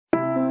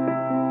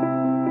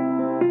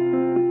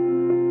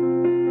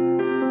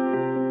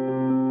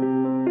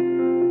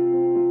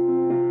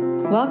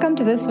Welcome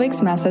to this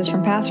week's message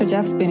from Pastor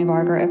Jeff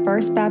Spooneybarger at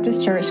First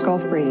Baptist Church,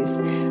 Gulf Breeze,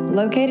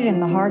 located in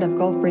the heart of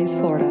Gulf Breeze,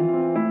 Florida.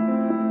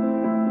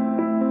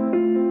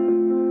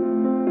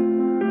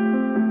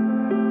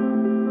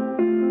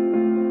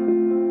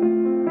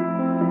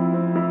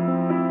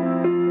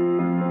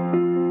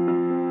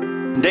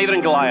 David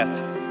and Goliath.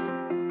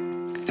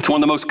 It's one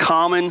of the most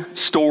common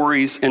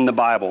stories in the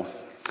Bible.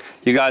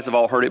 You guys have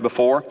all heard it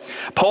before.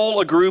 Poll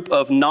a group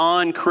of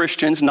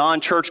non-Christians,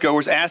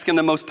 non-churchgoers, ask them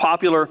the most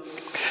popular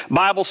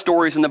Bible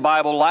stories in the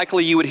Bible.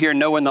 Likely you would hear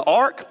Noah and the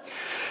Ark,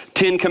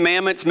 10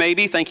 Commandments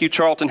maybe. Thank you,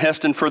 Charlton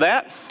Heston, for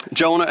that.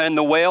 Jonah and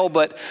the whale.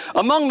 But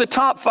among the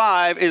top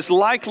 5 is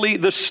likely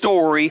the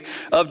story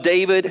of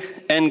David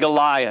and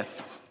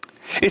Goliath.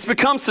 It's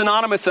become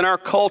synonymous in our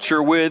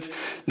culture with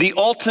the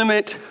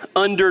ultimate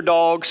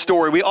underdog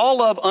story. We all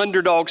love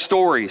underdog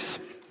stories.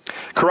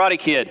 Karate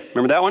Kid,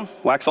 remember that one?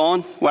 Wax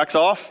on, wax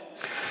off.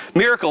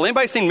 Miracle,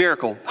 anybody seen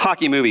Miracle?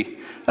 Hockey movie.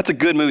 That's a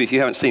good movie if you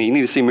haven't seen it. You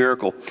need to see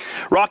Miracle.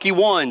 Rocky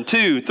 1,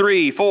 2,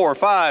 3, 4,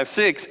 5,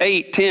 6,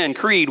 8, 10.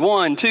 Creed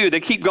 1, 2. They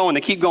keep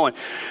going.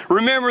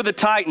 Remember the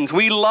Titans.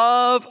 We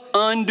love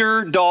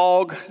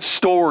underdog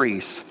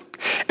stories.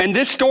 And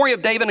this story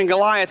of David and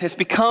Goliath has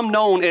become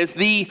known as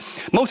the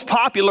most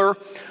popular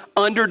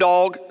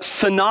underdog,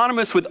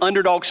 synonymous with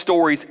underdog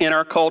stories in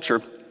our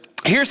culture.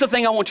 Here's the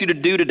thing I want you to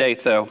do today,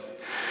 though.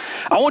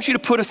 I want you to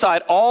put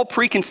aside all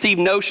preconceived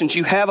notions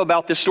you have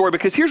about this story,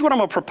 because here's what I'm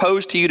going to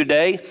propose to you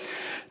today.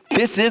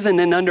 This isn't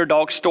an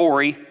underdog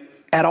story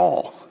at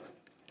all.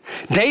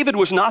 David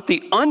was not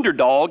the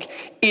underdog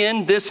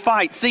in this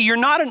fight. See, you're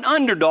not an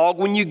underdog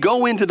when you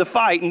go into the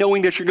fight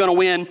knowing that you're going to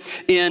win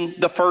in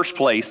the first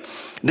place.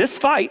 This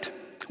fight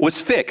was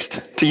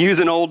fixed, to use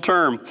an old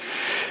term.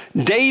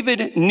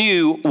 David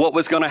knew what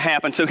was going to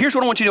happen. So here's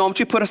what I want you to do. I want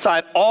you to put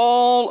aside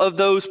all of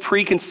those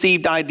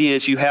preconceived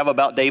ideas you have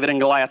about David and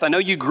Goliath. I know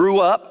you grew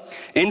up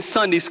in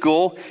Sunday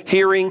school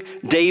hearing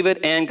David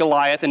and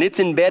Goliath, and it's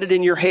embedded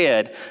in your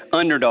head,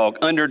 underdog.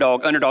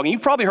 And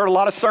you've probably heard a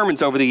lot of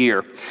sermons over the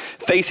year,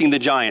 facing the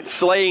giants,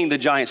 slaying the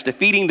giants,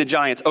 defeating the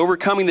giants,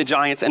 overcoming the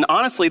giants. And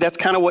honestly, that's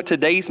kind of what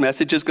today's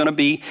message is going to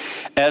be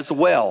as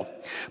well.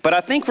 But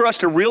I think for us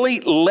to really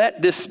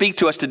let this speak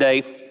to us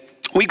today,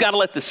 we've got to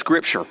let the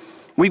scripture,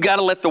 we've got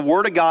to let the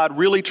Word of God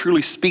really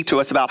truly speak to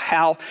us about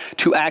how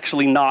to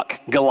actually knock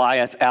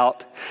Goliath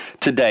out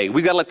today.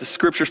 We've got to let the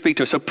scripture speak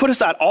to us. So put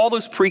aside all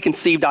those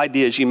preconceived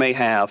ideas you may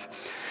have,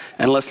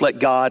 and let's let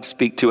God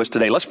speak to us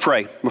today. Let's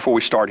pray before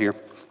we start here.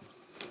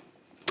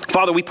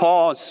 Father, we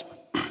pause.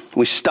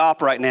 We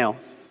stop right now.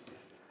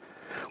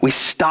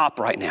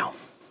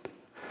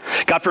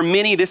 God, for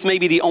many, this may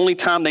be the only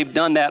time they've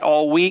done that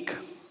all week.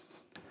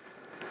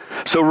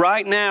 So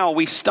right now,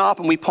 we stop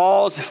and we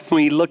pause and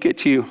we look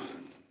at you.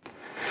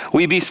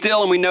 We be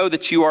still and we know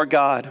that you are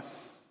God.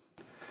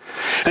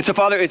 And so,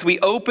 Father, as we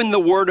open the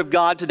Word of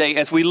God today,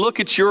 as we look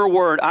at your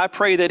Word, I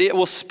pray that it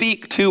will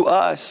speak to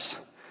us.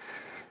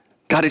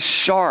 God, is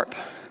sharp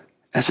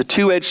as a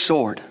two-edged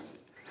sword.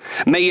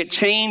 May it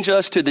change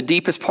us to the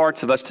deepest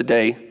parts of us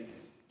today.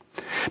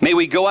 May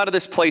we go out of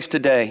this place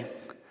today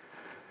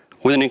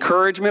with an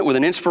encouragement, with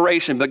an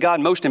inspiration, but God,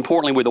 most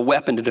importantly, with a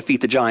weapon to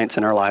defeat the giants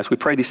in our lives. We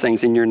pray these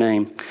things in your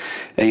name.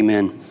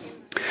 Amen.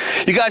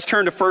 You guys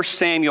turn to 1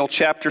 Samuel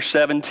chapter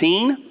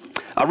 17.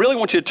 I really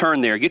want you to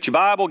turn there. Get your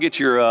Bible, get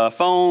your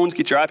phones,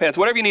 get your iPads,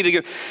 whatever you need to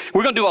do.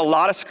 We're going to do a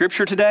lot of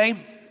scripture today.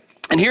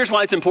 And here's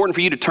why it's important for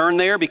you to turn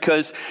there,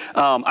 because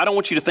I don't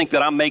want you to think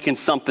that I'm making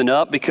something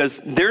up, because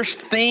there's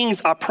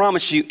things, I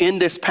promise you, in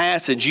this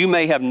passage you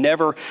may have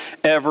never,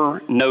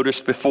 ever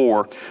noticed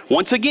before.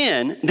 Once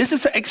again,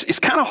 it's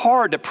kind of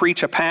hard to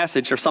preach a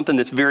passage or something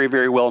that's very,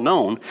 very well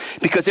known,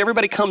 because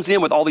everybody comes in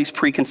with all these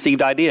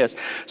preconceived ideas.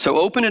 So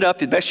open it up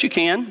the best you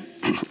can,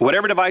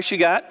 whatever device you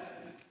got.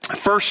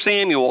 1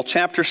 Samuel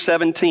chapter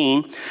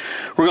 17,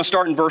 we're going to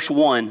start in verse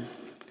 1. It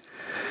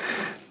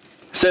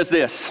says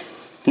this.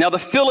 Now the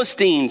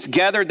Philistines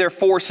gathered their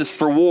forces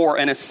for war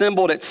and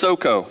assembled at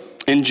Soko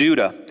in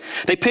Judah.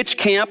 They pitched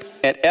camp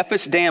at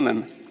Ephes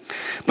Dammim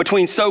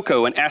between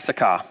Soko and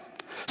Asakah.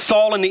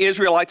 Saul and the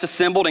Israelites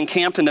assembled and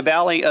camped in the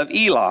valley of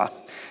Elah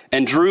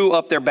and drew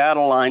up their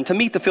battle line to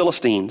meet the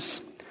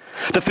Philistines.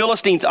 The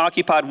Philistines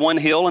occupied one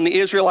hill and the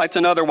Israelites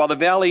another, with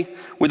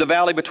the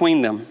valley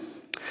between them.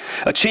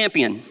 A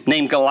champion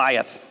named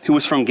Goliath, who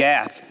was from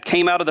Gath,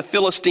 came out of the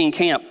Philistine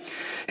camp.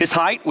 His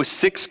height was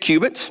 6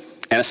 cubits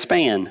and a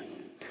span.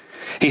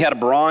 He had a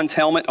bronze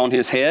helmet on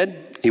his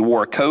head. He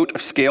wore a coat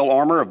of scale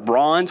armor of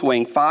bronze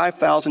weighing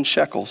 5,000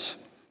 shekels.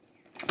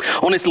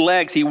 On his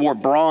legs he wore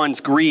bronze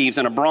greaves,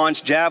 and a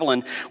bronze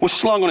javelin was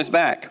slung on his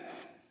back.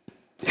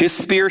 His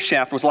spear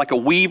shaft was like a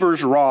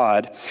weaver's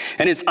rod,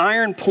 and his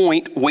iron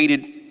point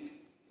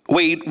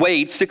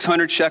weighed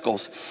 600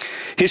 shekels.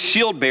 His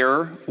shield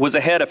bearer was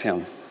ahead of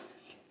him.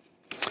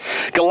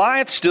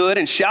 Goliath stood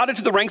and shouted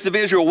to the ranks of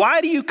Israel,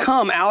 "Why do you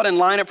come out and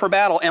line up for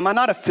battle? Am I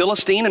not a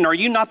Philistine, and are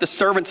you not the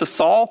servants of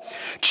Saul?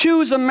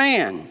 Choose a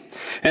man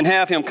and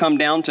have him come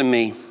down to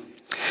me.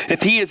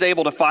 If he is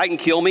able to fight and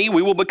kill me,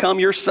 we will become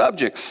your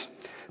subjects.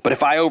 But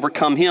if I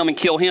overcome him and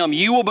kill him,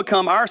 you will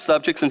become our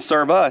subjects and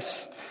serve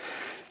us."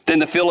 Then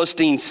the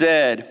Philistine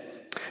said,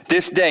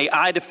 "This day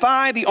I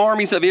defy the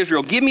armies of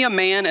Israel. Give me a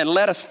man and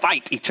let us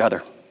fight each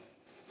other."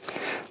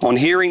 On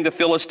hearing the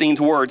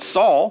Philistines' words,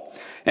 Saul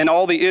and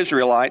all the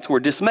Israelites were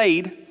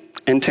dismayed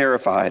and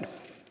terrified.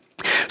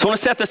 So I want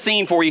to set the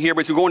scene for you here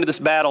as we go into this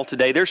battle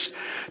today. There's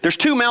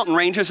two mountain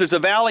ranges. There's a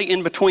valley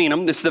in between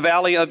them. This is the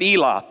valley of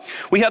Elah.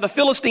 We have the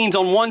Philistines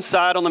on one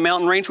side on the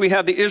mountain range. We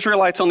have the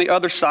Israelites on the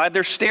other side.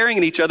 They're staring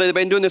at each other. They've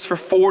been doing this for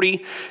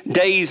 40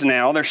 days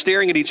now. They're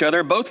staring at each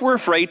other. Both were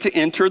afraid to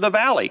enter the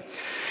valley.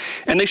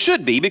 And they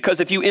should be, because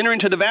if you enter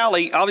into the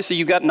valley, obviously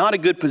you've got not a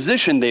good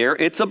position there.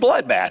 It's a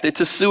bloodbath. It's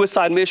a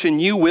suicide mission.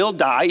 You will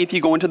die if you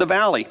go into the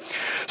valley.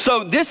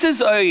 So this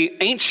is an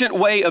ancient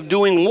way of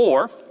doing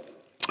war.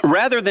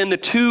 Rather than the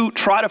two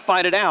try to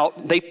fight it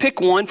out, they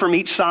pick one from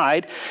each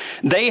side.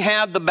 They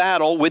have the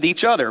battle with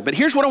each other. But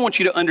here's what I want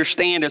you to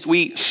understand as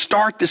we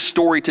start this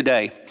story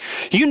today.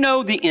 You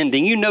know the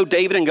ending. You know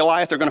David and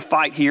Goliath are going to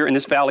fight here in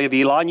this valley of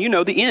Elah, and you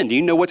know the end.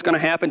 You know what's going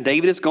to happen.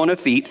 David is going to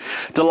defeat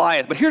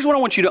Goliath. But here's what I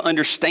want you to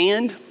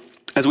understand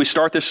as we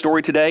start this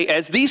story today.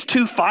 As these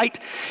two fight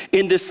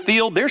in this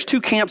field, there's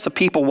two camps of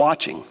people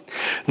watching.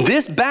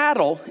 This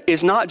battle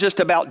is not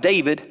just about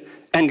David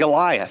and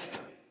Goliath.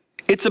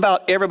 It's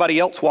about everybody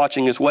else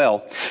watching as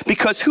well.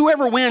 Because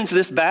whoever wins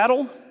this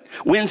battle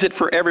wins it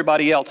for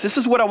everybody else. This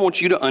is what I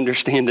want you to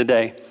understand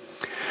today.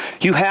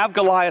 You have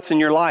Goliaths in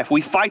your life.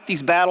 We fight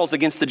these battles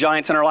against the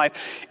giants in our life.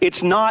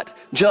 It's not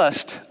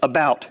just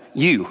about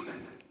you.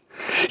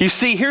 You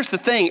see, here's the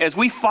thing. As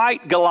we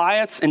fight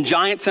Goliaths and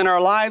giants in our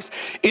lives,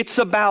 it's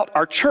about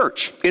our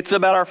church. It's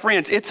about our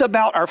friends. It's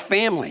about our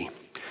family.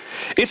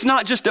 It's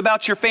not just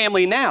about your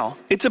family now.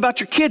 It's about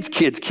your kids'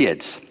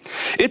 kids.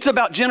 It's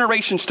about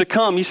generations to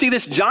come. You see,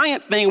 this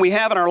giant thing we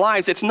have in our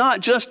lives, it's not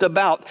just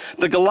about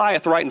the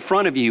Goliath right in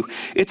front of you.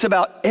 It's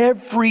about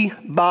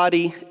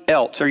everybody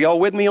else. Are y'all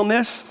with me on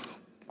this?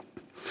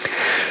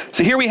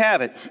 So here we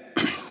have it.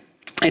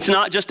 It's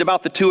not just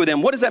about the two of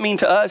them. What does that mean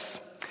to us?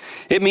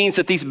 It means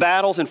that these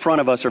battles in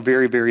front of us are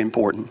very, very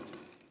important.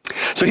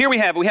 So here we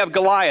have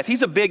Goliath.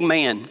 He's a big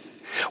man.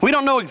 We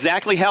don't know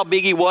exactly how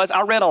big he was.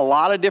 I read a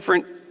lot of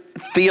different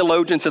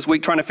theologians this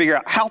week trying to figure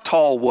out how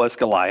tall was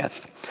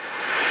Goliath.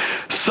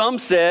 Some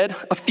said,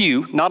 a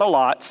few, not a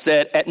lot,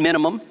 said at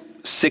minimum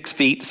 6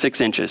 feet,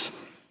 6 inches.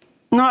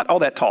 Not all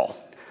that tall.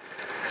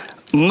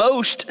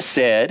 Most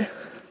said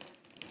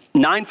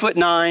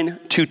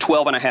 9'9" to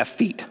 12.5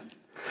 feet.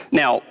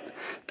 Now,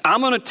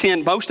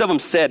 most of them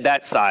said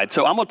that side,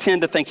 so I'm going to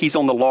tend to think he's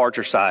on the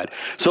larger side.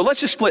 So let's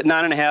just split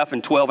 9.5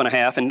 and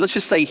 12.5, and let's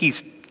just say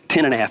he's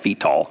 10.5 feet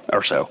tall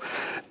or so.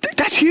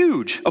 That's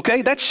huge,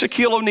 okay? That's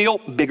Shaquille O'Neal,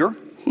 bigger,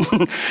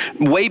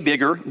 way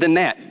bigger than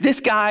that.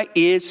 This guy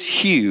is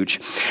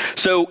huge.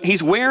 So he's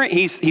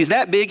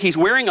that big. He's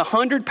wearing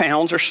 100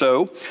 pounds or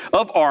so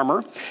of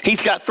armor.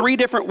 He's got 3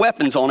 different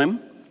weapons on him.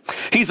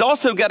 He's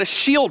also got a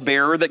shield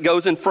bearer that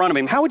goes in front of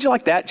him. How would you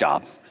like that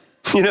job?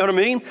 You know what I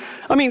mean?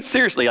 I mean,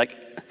 seriously, like,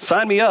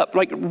 sign me up.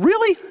 Like,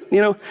 really?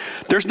 You know,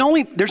 there's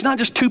not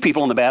just 2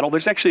 people in the battle.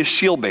 There's actually a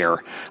shield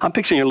bearer. I'm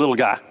picturing a little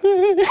guy.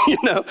 You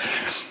know,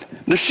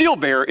 the shield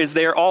bearer is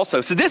there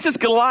also. So this is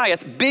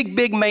Goliath,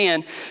 big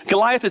man.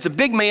 Goliath is a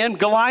big man.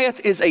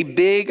 Goliath is a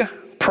big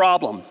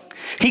problem.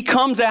 He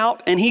comes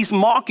out and he's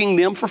mocking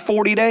them for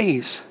 40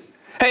 days.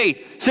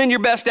 Hey, send your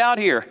best out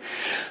here.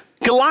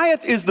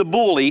 Goliath is the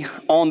bully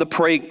on the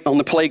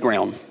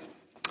playground.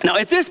 Now,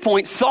 at this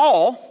point,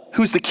 Saul,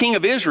 who's the king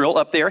of Israel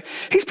up there,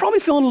 he's probably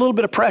feeling a little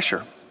bit of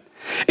pressure.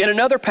 In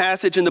another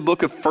passage in the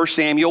book of 1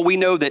 Samuel, we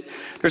know that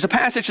there's a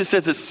passage that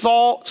says that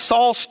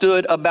Saul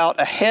stood about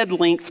a head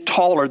length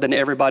taller than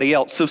everybody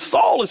else. So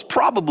Saul is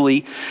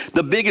probably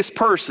the biggest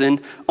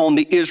person on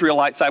the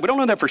Israelite side. We don't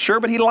know that for sure,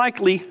 but he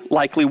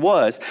likely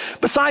was.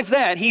 Besides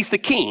that, he's the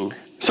king.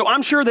 So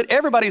I'm sure that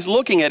everybody's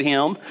looking at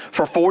him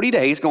for 40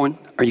 days going,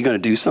 are you going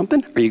to do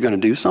something? Are you going to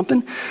do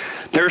something?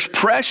 There's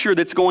pressure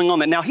that's going on.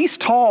 Now, he's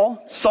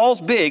tall.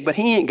 Saul's big, but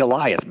he ain't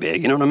Goliath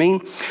big. You know what I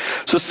mean?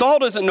 So Saul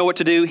doesn't know what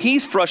to do.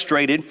 He's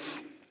frustrated.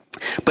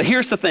 But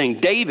here's the thing.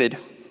 David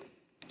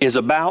is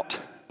about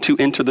to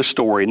enter the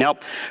story. Now,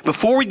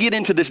 before we get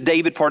into this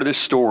David part of this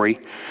story,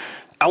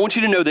 I want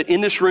you to know that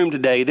in this room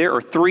today, there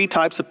are 3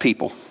 types of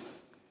people.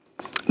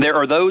 There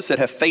are those that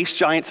have faced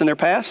giants in their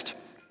past.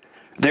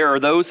 There are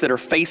those that are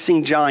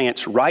facing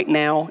giants right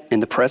now in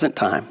the present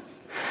time.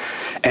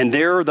 And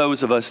there are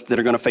those of us that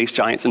are going to face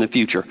giants in the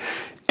future.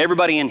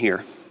 Everybody in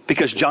here,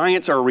 because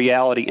giants are a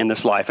reality in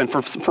this life. And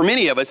for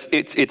many of us,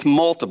 it's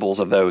multiples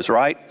of those,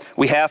 right?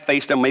 We have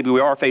faced them, maybe we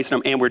are facing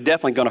them, and we're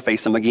definitely going to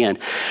face them again.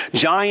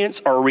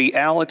 Giants are a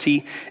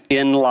reality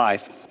in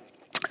life.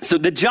 So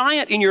the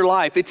giant in your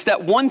life, it's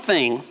that one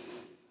thing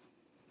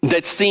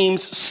that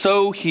seems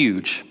so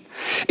huge.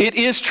 It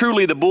is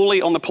truly the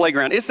bully on the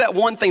playground. It's that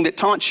one thing that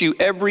taunts you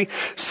every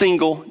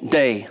single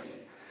day.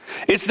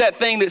 It's that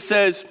thing that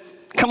says,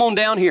 come on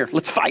down here,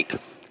 let's fight.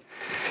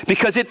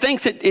 Because it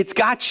thinks it's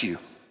got you.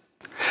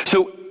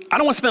 So I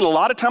don't want to spend a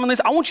lot of time on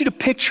this. I want you to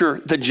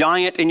picture the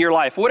giant in your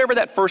life. Whatever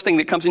that first thing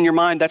that comes in your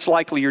mind, that's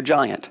likely your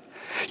giant.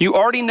 You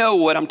already know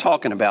what I'm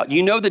talking about.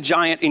 You know the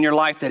giant in your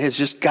life that has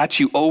just got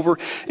you over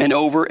and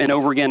over and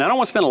over again. I don't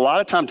want to spend a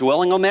lot of time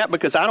dwelling on that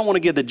because I don't want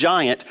to give the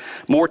giant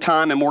more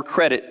time and more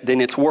credit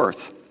than it's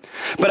worth.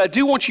 But I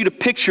do want you to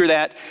picture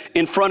that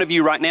in front of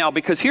you right now,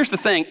 because here's the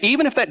thing.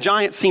 Even if that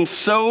giant seems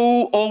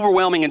so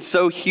overwhelming and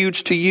so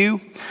huge to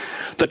you,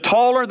 the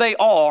taller they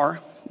are,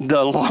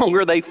 the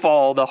longer they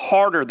fall, the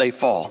harder they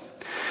fall.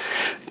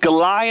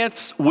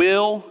 Goliaths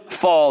will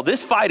fall.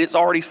 This fight is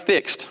already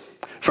fixed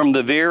from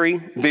the very,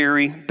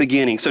 very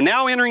beginning. So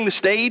now entering the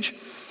stage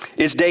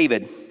is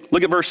David.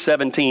 Look at verse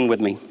 17 with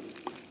me.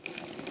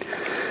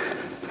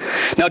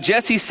 Now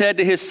Jesse said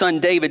to his son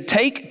David,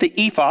 take the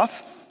ephah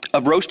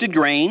of roasted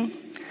grain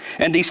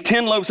and these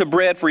 10 loaves of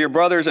bread for your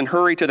brothers and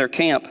hurry to their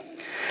camp.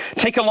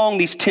 Take along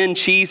these 10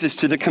 cheeses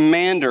to the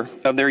commander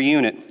of their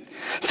unit.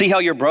 See how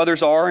your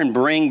brothers are and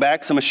bring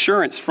back some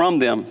assurance from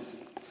them.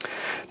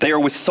 They are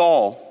with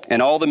Saul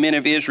and all the men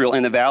of Israel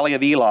in the valley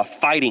of Elah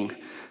fighting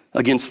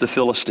against the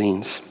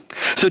Philistines.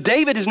 So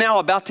David is now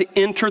about to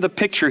enter the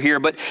picture here,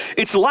 but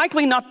it's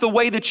likely not the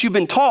way that you've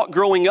been taught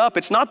growing up.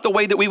 It's not the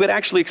way that we would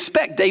actually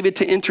expect David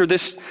to enter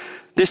this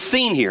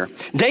scene here.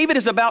 David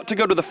is about to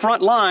go to the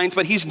front lines,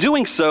 but he's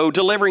doing so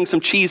delivering some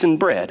cheese and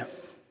bread.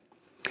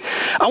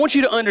 I want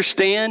you to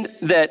understand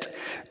that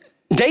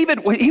David,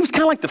 he was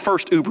kind of like the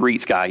first Uber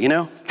Eats guy, you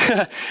know?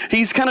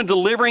 He's kind of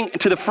delivering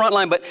to the front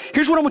line. But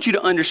here's what I want you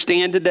to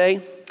understand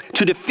today.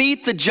 To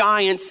defeat the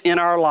giants in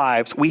our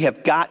lives, we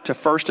have got to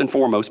first and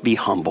foremost be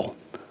humble.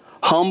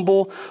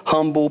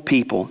 Humble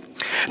people.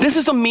 This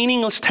is a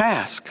meaningless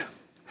task.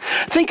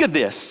 Think of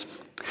this.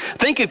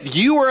 Think if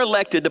you were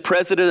elected the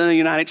president of the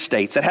United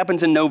States. That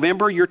happens in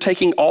November. You're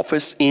taking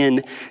office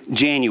in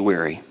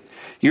January.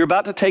 You're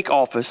about to take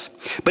office,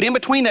 but in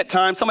between that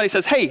time, somebody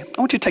says, hey, I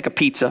want you to take a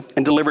pizza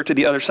and deliver it to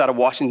the other side of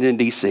Washington,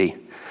 D.C.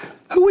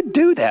 Who would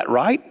do that,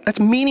 right? That's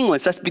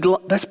meaningless. That's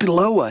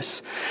below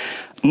us.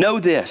 Know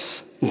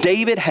this.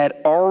 David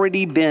had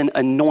already been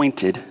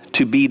anointed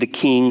to be the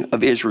king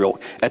of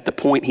Israel at the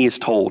point he is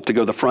told to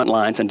go to the front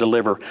lines and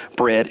deliver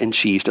bread and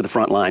cheese to the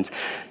front lines.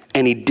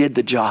 And he did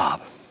the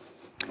job.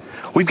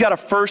 We've got to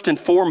first and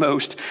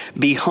foremost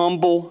be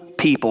humble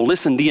people.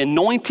 Listen, the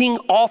anointing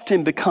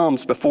often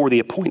becomes before the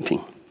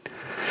appointing.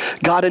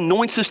 God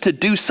anoints us to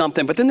do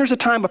something, but then there's a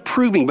time of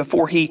proving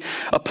before he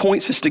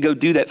appoints us to go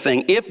do that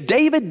thing. If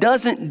David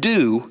doesn't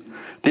do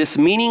this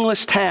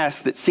meaningless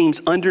task that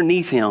seems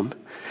underneath him,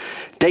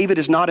 David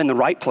is not in the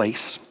right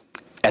place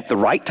at the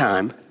right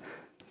time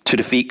to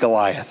defeat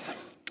Goliath.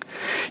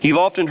 You've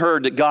often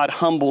heard that God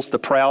humbles the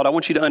proud. I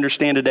want you to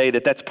understand today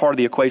that that's part of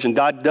the equation.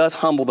 God does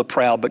humble the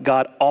proud, but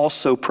God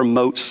also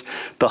promotes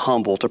the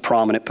humble to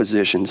prominent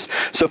positions.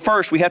 So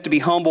first, we have to be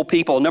humble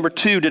people. Number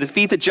two, to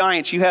defeat the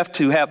giants, you have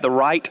to have the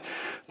right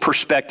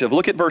perspective.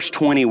 Look at verse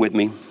 20 with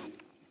me.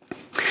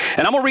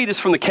 And I'm going to read this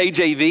from the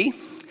KJV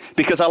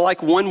because I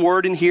like one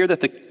word in here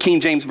that the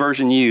King James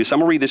Version used. I'm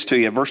going to read this to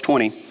you, verse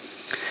 20.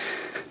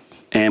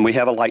 And we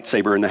have a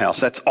lightsaber in the house.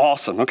 That's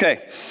awesome.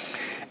 Okay.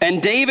 And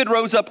David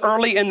rose up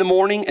early in the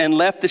morning and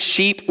left the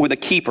sheep with a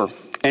keeper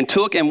and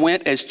took and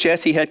went as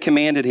Jesse had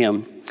commanded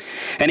him.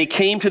 And he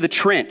came to the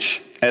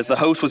trench as the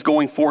host was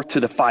going forth to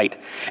the fight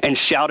and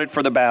shouted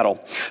for the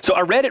battle. So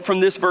I read it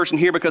from this version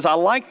here because I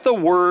like the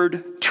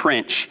word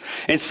trench.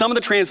 In some of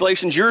the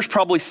translations, yours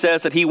probably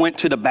says that he went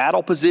to the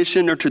battle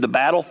position or to the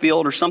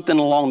battlefield or something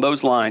along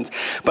those lines.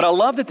 But I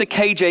love that the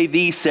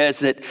KJV says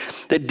that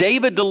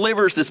David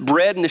delivers this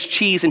bread and this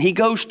cheese and he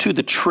goes to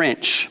the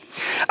trench.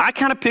 I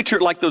kind of picture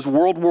it like those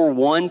World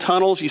War I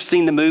tunnels. You've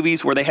seen the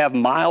movies where they have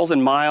miles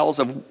and miles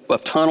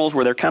of tunnels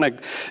where they're kind of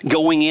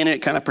going in. It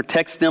kind of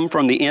protects them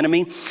from the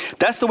enemy.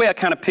 That's the way I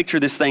kind of picture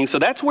this thing. So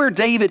that's where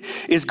David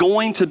is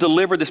going to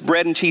deliver this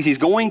bread and cheese. He's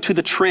going to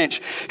the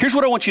trench. Here's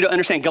what I want you to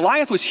understand.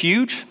 Goliath was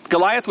huge.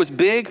 Goliath was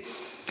big.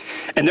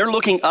 And they're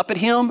looking up at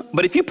him.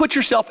 But if you put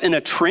yourself in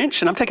a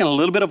trench, and I'm taking a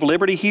little bit of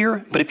liberty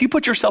here, but if you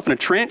put yourself in a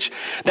trench,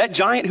 that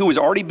giant who was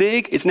already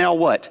big is now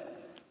what?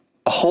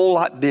 A whole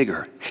lot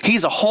bigger.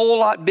 He's a whole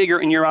lot bigger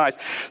in your eyes.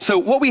 So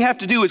what we have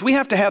to do is we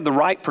have to have the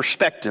right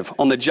perspective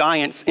on the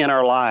giants in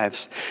our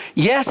lives.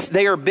 Yes,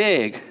 they are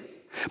big,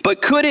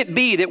 but could it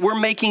be that we're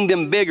making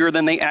them bigger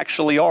than they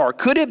actually are?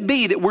 Could it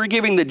be that we're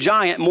giving the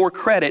giant more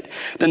credit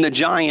than the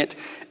giant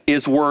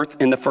is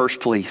worth in the first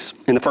place?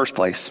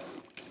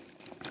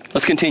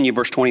 Let's continue,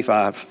 verse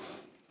 25.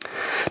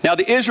 Now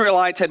the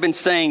Israelites had been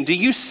saying, do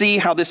you see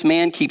how this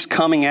man keeps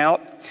coming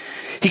out?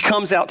 He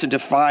comes out to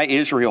defy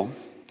Israel.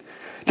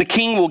 The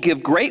king will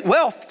give great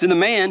wealth to the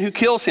man who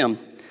kills him.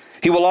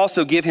 He will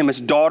also give him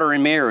his daughter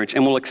in marriage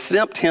and will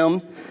exempt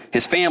him,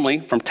 his family,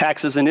 from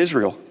taxes in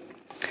Israel.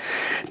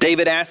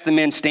 David asked the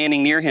men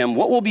standing near him,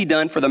 what will be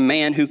done for the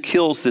man who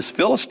kills this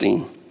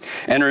Philistine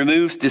and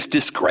removes this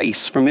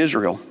disgrace from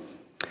Israel?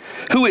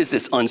 Who is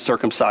this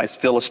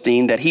uncircumcised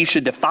Philistine that he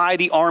should defy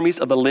the armies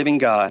of the living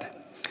God?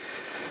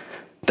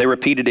 They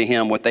repeated to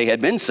him what they had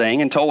been saying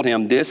and told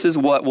him, this is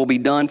what will be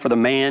done for the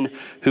man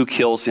who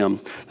kills him.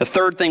 The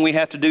third thing we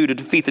have to do to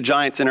defeat the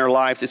giants in our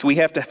lives is we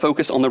have to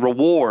focus on the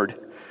reward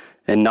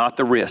and not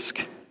the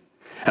risk.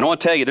 And I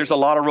want to tell you, there's a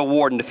lot of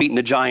reward in defeating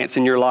the giants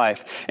in your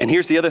life. And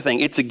here's the other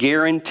thing. It's a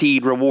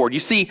guaranteed reward. You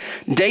see,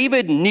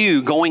 David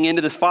knew going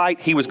into this fight,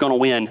 he was going to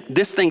win.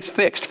 This thing's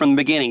fixed from the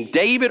beginning.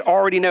 David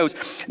already knows.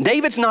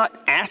 David's not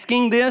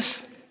asking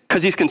this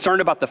because he's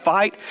concerned about the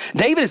fight.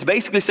 David is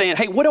basically saying,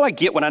 hey, what do I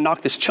get when I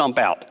knock this chump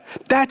out?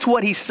 That's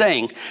what he's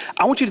saying.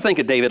 I want you to think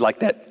of David like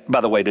that,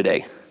 by the way,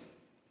 today.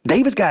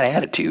 David's got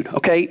attitude,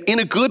 okay, in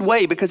a good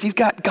way because he's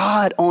got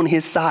God on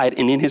his side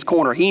and in his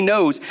corner. He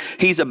knows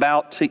he's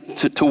about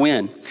to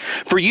win.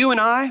 For you and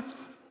I,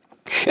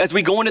 as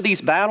we go into these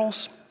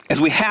battles,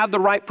 as we have the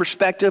right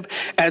perspective,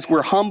 as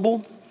we're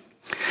humble,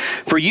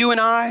 for you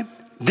and I,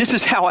 this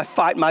is how I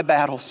fight my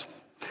battles.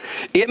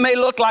 It may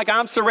look like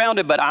I'm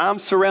surrounded, but I'm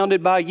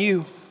surrounded by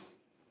you.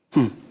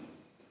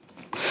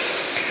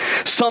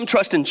 Some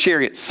trust in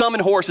chariots, some in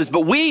horses,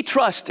 but we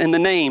trust in the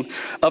name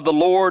of the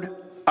Lord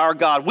our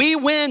God. We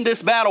win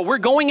this battle. We're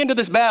going into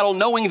this battle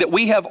knowing that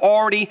we have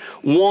already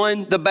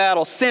won the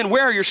battle. Sin,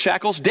 where are your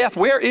shackles? Death,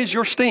 where is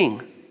your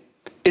sting?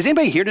 Is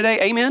anybody here today?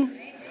 Amen?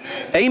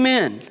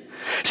 Amen.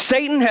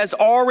 Satan has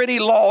already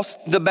lost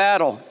the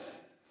battle.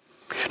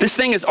 This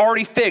thing is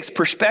already fixed.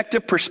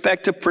 Perspective,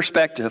 perspective,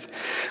 perspective.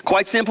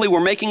 Quite simply, we're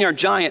making our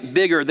giant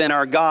bigger than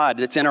our God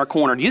that's in our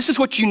corner. This is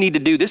what you need to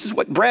do. This is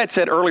what Brad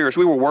said earlier as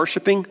we were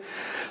worshiping.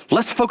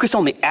 Let's focus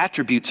on the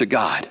attributes of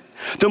God.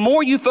 The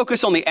more you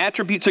focus on the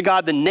attributes of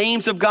God, the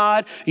names of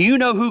God, you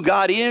know who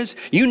God is,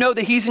 you know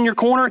that he's in your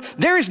corner,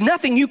 there is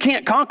nothing you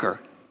can't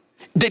conquer.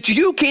 That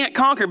you can't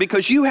conquer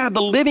because you have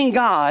the living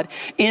God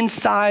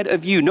inside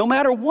of you. No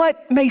matter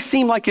what may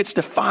seem like it's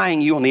defying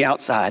you on the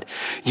outside,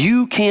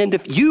 you can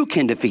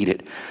defeat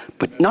it.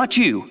 But not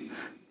you.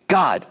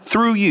 God,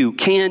 through you,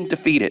 can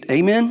defeat it.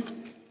 Amen?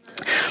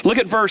 Look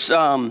at verse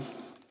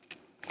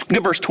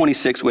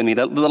 26 with me,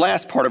 the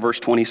last part of verse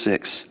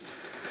 26.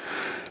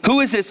 Who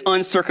is this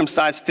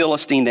uncircumcised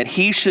Philistine that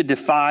he should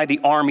defy the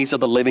armies of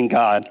the living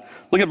God?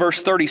 Look at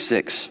verse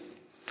 36.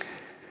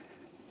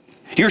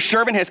 Your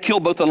servant has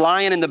killed both the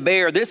lion and the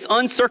bear. This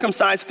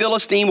uncircumcised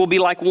Philistine will be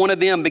like one of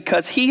them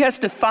because he has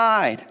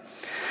defied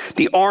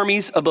the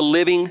armies of the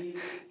living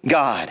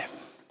God.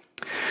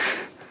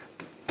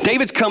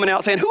 David's coming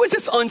out saying, who is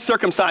this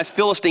uncircumcised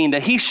Philistine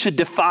that he should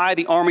defy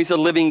the armies of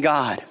the living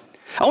God?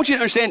 I want you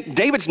to understand,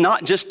 David's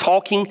not just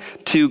talking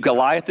to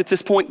Goliath at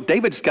this point.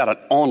 David's got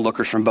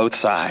onlookers from both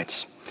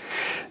sides.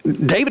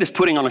 David is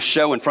putting on a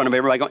show in front of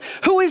everybody going,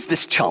 who is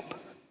this chump?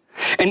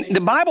 And the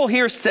Bible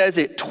here says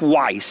it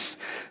twice.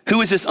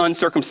 Who is this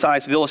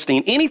uncircumcised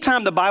Philistine?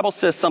 Anytime the Bible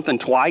says something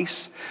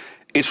twice,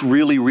 it's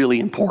really, really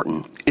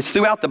important. It's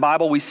throughout the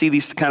Bible we see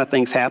these kind of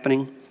things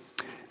happening.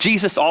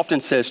 Jesus often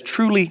says,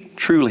 truly,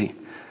 truly,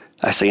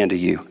 I say unto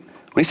you.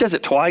 When he says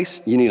it twice,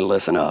 you need to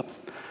listen up.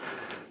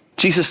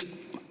 Jesus,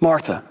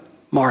 Martha,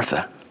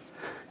 Martha.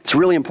 It's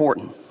really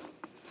important.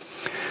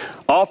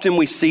 Often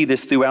we see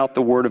this throughout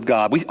the Word of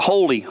God.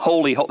 Holy,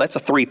 holy, holy. That's a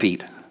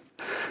three-peat.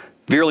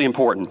 Really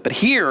important. But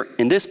here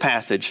in this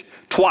passage,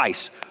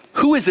 twice,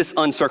 who is this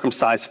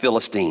uncircumcised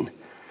Philistine?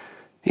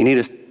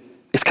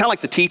 It's kind of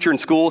like the teacher in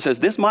school says,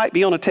 this might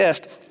be on a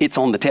test. It's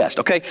on the test,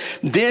 okay?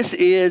 This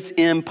is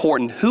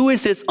important. Who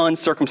is this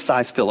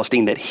uncircumcised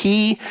Philistine that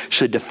he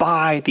should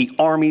defy the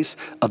armies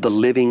of the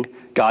living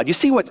God? You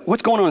see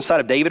what's going on inside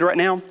of David right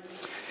now?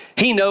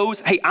 He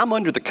knows, hey, I'm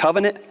under the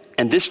covenant,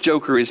 and this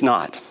joker is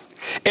not.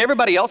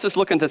 Everybody else is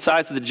looking at the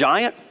size of the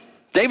giant.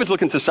 David's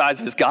looking at the size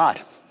of his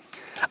God.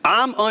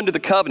 I'm under the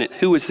covenant.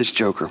 Who is this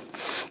joker?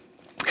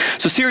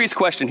 So serious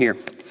question here.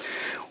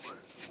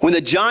 When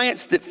the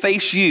giants that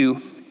face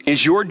you,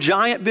 is your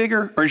giant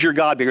bigger or is your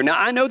God bigger? Now,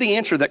 I know the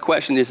answer to that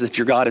question is that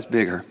your God is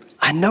bigger.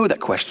 I know that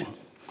question.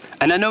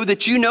 And I know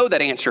that you know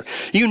that answer.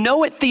 You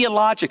know it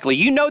theologically.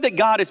 You know that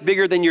God is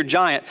bigger than your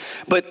giant.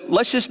 But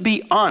let's just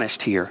be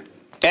honest here.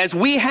 As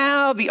we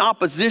have the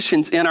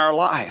oppositions in our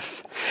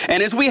life,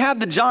 and as we have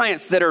the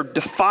giants that are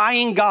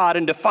defying God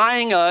and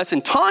defying us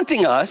and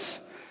taunting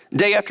us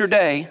day after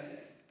day,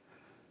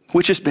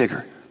 which is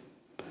bigger?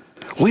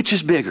 Which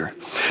is bigger?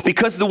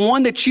 Because the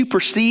one that you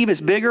perceive as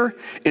bigger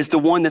is the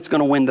one that's going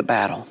to win the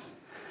battle.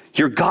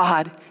 Your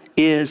God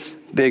is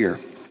bigger.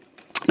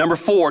 Number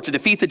 4, to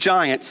defeat the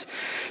giants,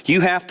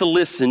 you have to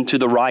listen to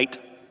the right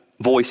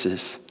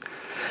voices.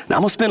 Now,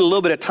 I'm going to spend a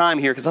little bit of time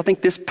here because I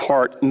think this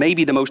part may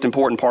be the most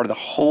important part of the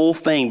whole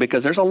thing,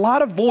 because there's a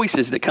lot of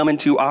voices that come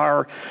into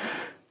our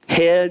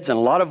heads and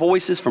a lot of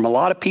voices from a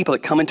lot of people that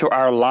come into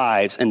our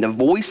lives, and the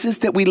voices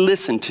that we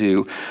listen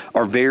to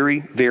are very,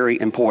 very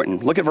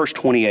important. Look at verse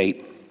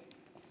 28.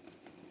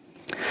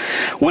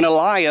 When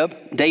Eliab,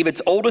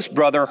 David's oldest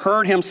brother,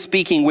 heard him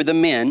speaking with the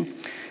men,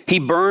 he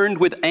burned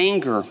with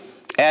anger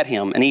at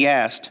him, and he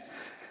asked,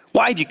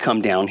 "Why have you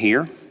come down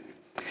here?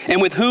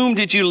 And with whom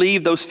did you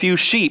leave those few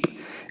sheep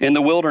in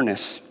the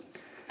wilderness?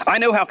 I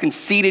know how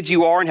conceited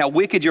you are and how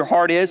wicked your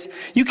heart is.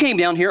 You came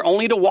down here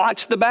only to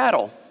watch the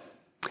battle."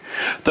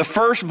 The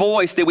first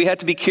voice that we have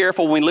to be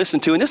careful when we listen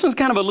to, and this one's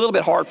kind of a little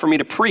bit hard for me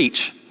to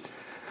preach,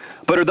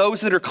 but are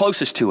those that are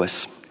closest to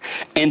us.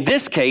 In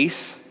this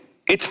case,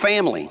 it's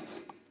family.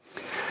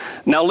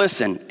 Now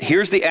listen,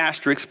 here's the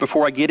asterisk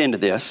before I get into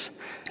this.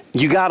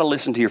 you got to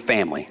listen to your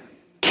family.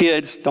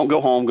 Kids, don't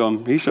go home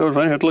going, you sure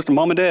I have to listen to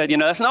mom and dad.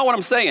 That's not what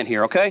I'm saying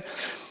here, okay?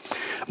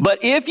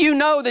 But if you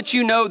know that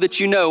you know that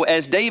you know,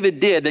 as David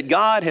did, that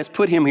God has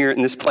put him here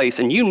in this place,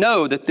 and you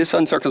know that this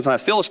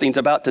uncircumcised Philistine's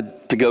about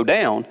to go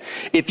down,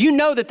 if you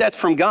know that that's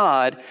from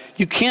God,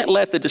 you can't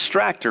let the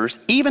distractors,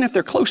 even if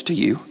they're close to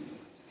you,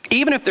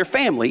 even if they're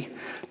family,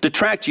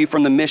 detract you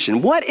from the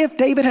mission. What if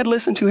David had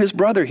listened to his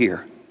brother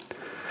here?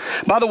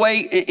 By the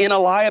way, in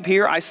Eliab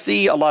here, I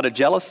see a lot of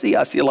jealousy.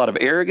 I see a lot of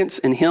arrogance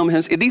in him.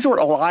 These were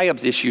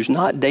Eliab's issues,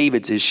 not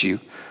David's issue.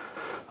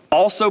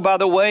 Also, by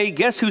the way,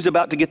 guess who's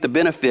about to get the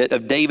benefit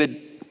of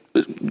David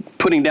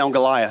putting down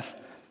Goliath?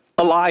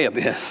 Eliab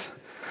is.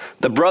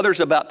 The brother's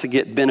about to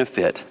get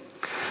benefit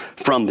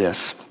from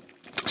this.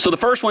 So the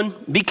first one,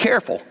 be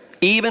careful,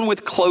 even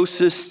with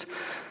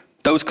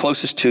those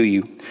closest to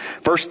you.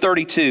 Verse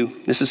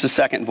 32, this is the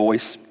second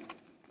voice.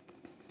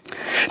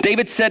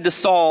 David said to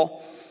Saul,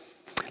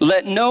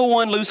 let no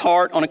one lose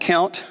heart on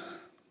account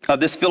of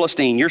this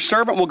Philistine. Your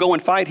servant will go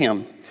and fight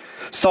him.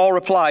 Saul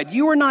replied,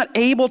 you are not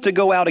able to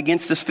go out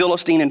against this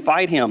Philistine and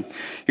fight him.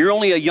 You're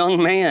only a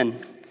young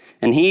man,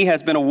 and he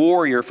has been a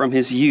warrior from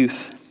his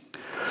youth.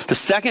 The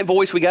second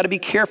voice we got to be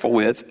careful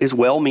with is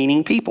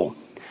well-meaning people.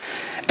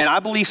 And I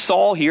believe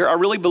Saul here, I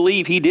really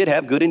believe he did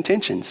have good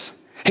intentions.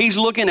 He's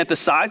looking at the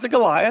size of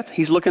Goliath.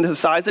 He's looking at the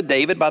size of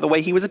David. By the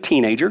way, he was a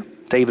teenager.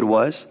 David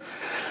was.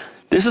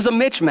 This is a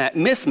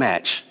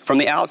mismatch from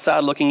the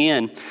outside looking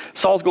in.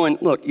 Saul's going,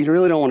 look, you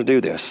really don't want to do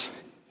this.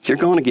 You're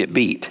going to get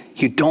beat.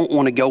 You don't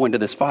want to go into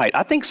this fight.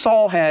 I think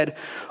Saul had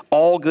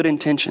all good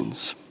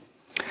intentions.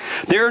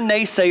 There are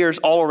naysayers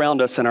all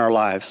around us in our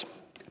lives.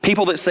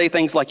 People that say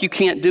things like, you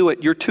can't do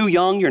it. You're too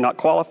young. You're not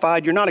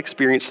qualified. You're not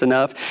experienced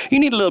enough. You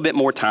need a little bit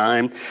more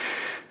time.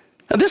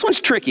 Now, this one's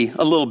tricky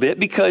a little bit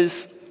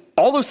because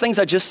all those things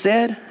I just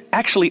said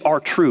actually are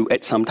true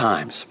at some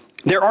times.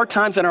 There are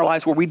times in our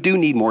lives where we do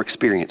need more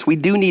experience. We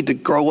do need to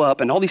grow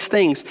up and all these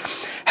things.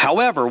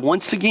 However,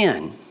 once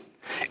again,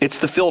 it's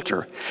the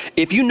filter.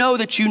 If you know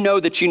that you know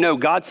that you know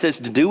God says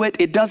to do it,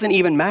 it doesn't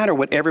even matter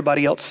what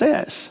everybody else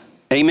says.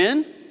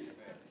 Amen?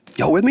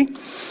 Y'all with me?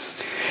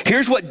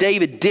 Here's what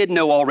David did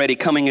know already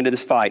coming into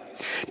this fight.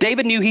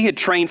 David knew he had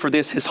trained for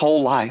this his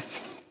whole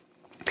life.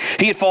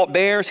 He had fought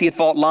bears. He had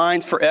fought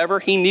lions forever.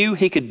 He knew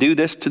he could do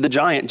this to the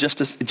giant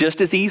just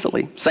as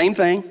easily. Same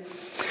thing.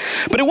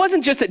 But it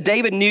wasn't just that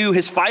David knew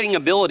his fighting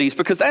abilities,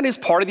 because that is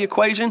part of the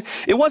equation.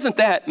 It wasn't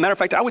that. Matter of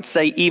fact, I would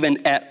say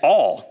even at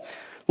all.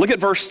 Look at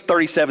verse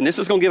 37. This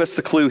is going to give us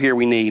the clue here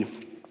we need.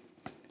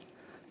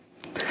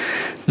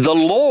 The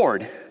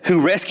Lord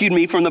who rescued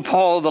me from the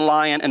paw of the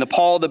lion and the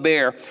paw of the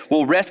bear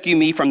will rescue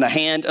me from the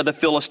hand of the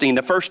Philistine.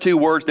 The first two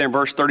words there in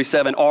verse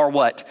 37 are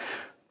what?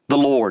 The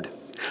Lord.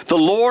 The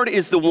Lord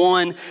is the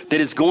one that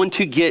is going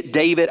to get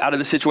David out of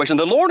the situation.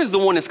 The Lord is the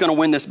one that's going to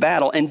win this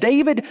battle. And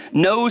David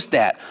knows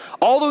that.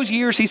 All those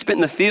years he spent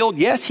in the field,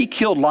 yes, he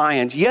killed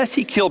lions. Yes,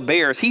 he killed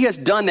bears. He has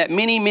done that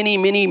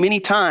many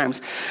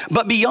times.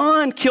 But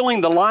beyond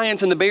killing the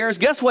lions and the bears,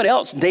 guess what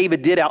else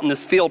David did out in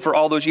this field for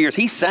all those years?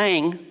 He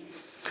sang.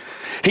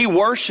 He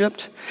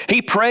worshiped.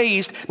 He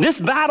praised.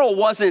 This battle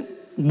wasn't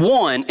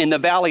won in the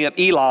valley of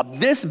Elah.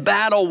 This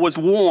battle was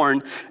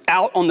won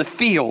out on the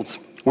fields,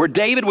 where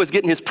David was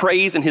getting his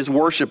praise and his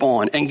worship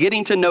on and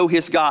getting to know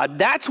his God.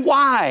 That's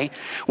why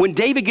when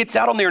David gets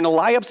out on there and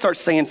Eliab starts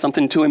saying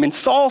something to him and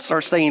Saul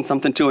starts saying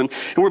something to him,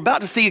 and we're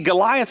about to see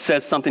Goliath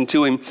says something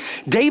to him,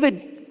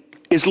 David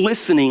is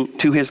listening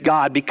to his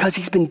God because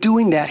he's been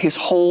doing that his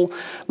whole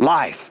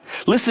life.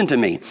 Listen to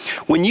me.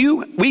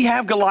 We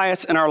have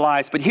Goliaths in our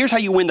lives, but here's how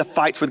you win the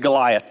fights with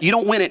Goliath. You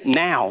don't win it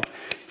now.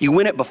 You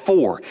win it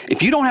before.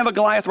 If you don't have a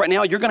Goliath right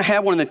now, you're going to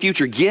have one in the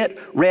future. Get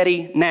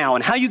ready now.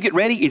 And how you get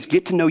ready is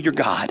get to know your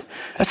God.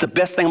 That's the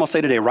best thing I'm going to say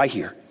today, right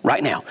here,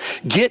 right now.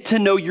 Get to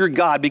know your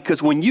God,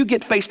 because when you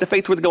get face to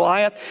face with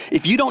Goliath,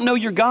 if you don't know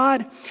your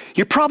God,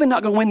 you're probably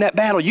not going to win that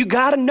battle. You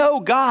got to know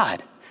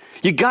God.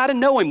 You got to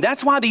know him.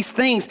 That's why these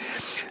things,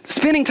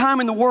 spending time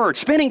in the Word,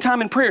 spending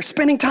time in prayer,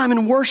 spending time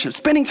in worship,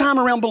 spending time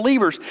around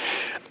believers,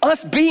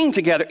 us being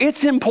together,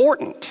 it's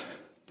important.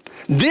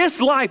 This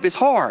life is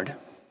hard.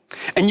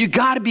 And you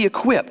got to be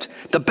equipped.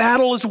 The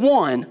battle is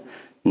won,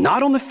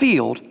 not on the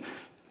field,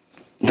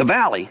 the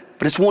valley,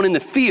 but it's won in the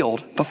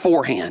field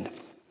beforehand.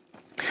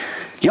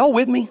 Y'all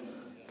with me?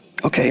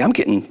 Okay, I'm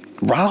getting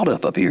riled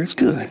up here. It's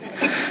good.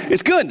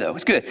 It's good, though.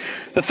 It's good.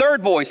 The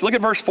third voice, look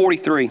at verse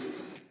 43.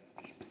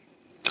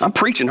 I'm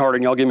preaching harder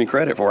than y'all give me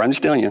credit for. I'm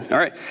just telling you. All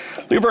right,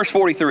 look at verse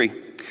 43.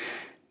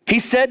 He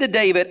said to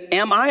David,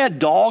 am I a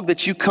dog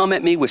that you come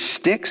at me with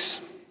sticks?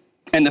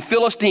 And the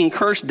Philistine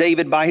cursed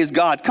David by his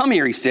gods. Come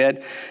here, he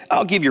said.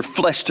 I'll give your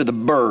flesh to the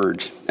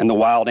birds and the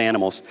wild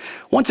animals.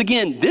 Once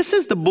again, this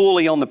is the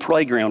bully on the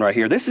playground right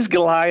here. This is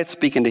Goliath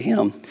speaking to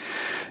him.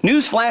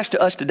 Newsflash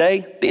to us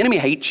today, the enemy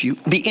hates you.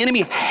 The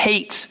enemy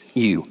hates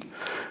you.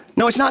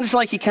 No, it's not just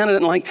like he kind of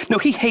doesn't like. No,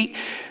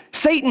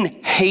 Satan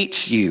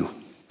hates you.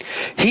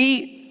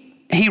 He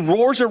He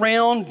roars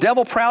around,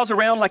 devil prowls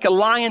around like a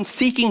lion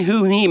seeking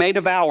whom he may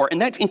devour.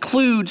 And that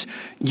includes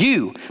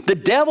you. The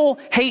devil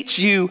hates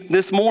you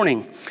this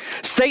morning.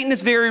 Satan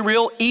is very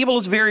real. Evil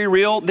is very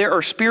real. There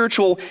are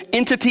spiritual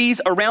entities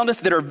around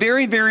us that are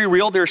very, very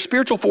real. There are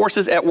spiritual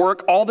forces at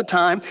work all the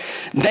time.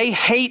 They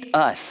hate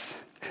us.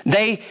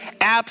 They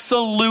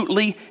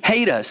absolutely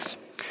hate us.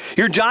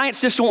 Your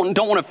giants just don't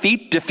want to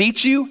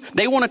defeat you.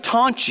 They want to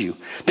taunt you.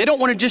 They don't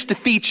want to just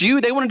defeat you.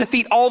 They want to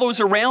defeat all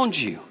those around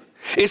you.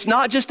 It's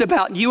not just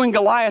about you and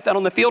Goliath out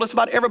on the field. It's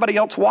about everybody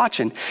else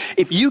watching.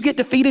 If you get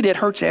defeated, it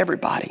hurts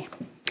everybody.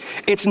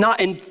 It's not,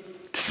 and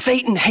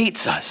Satan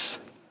hates us.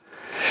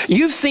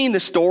 You've seen the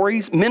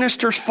stories,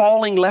 ministers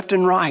falling left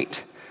and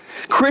right.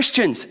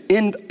 Christians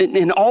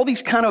in all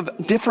these kind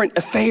of different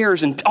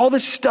affairs and all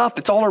this stuff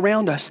that's all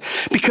around us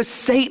because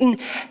Satan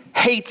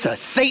hates us.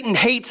 Satan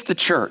hates the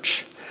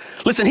church.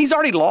 Listen, he's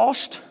already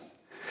lost,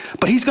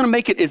 but he's going to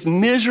make it as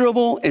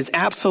miserable as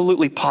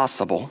absolutely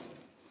possible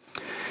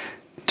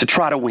to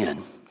try to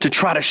win, to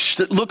try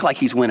to look like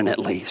he's winning at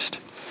least.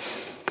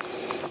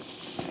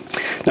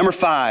 Number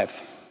 5,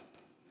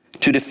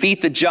 to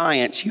defeat the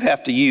giants, you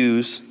have to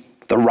use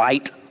the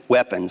right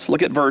weapons.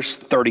 Look at verse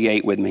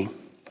 38 with me.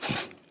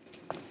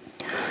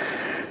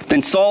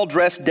 Then Saul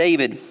dressed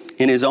David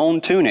in his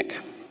own tunic.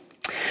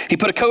 He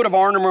put a coat of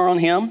armor on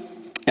him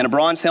and a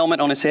bronze helmet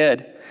on his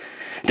head.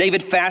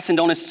 David fastened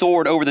on his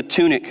sword over the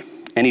tunic,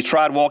 and he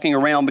tried walking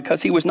around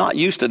because he was not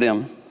used to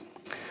them.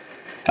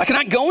 I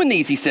cannot go in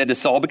these, he said to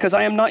Saul, because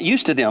I am not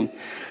used to them.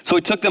 So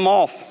he took them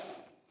off.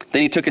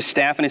 Then he took his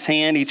staff in his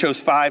hand. He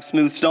chose 5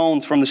 smooth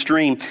stones from the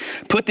stream,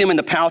 put them in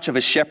the pouch of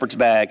his shepherd's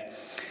bag.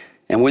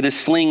 And with his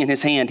sling in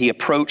his hand, he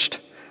approached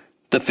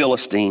the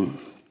Philistine.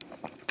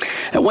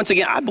 And once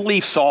again, I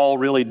believe Saul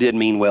really did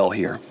mean well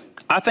here.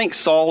 I think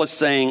Saul is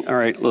saying, all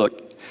right,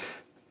 look,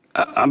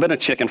 I've been a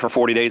chicken for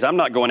 40 days. I'm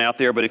not going out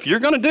there, but if you're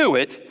going to do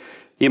it,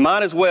 you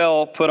might as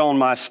well put on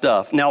my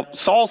stuff. Now,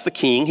 Saul's the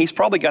king. He's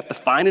probably got the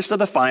finest of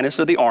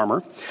the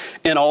armor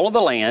in all of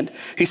the land.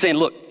 He's saying,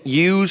 look,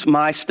 use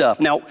my stuff.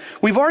 Now,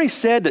 we've already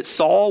said that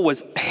Saul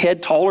was a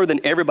head taller than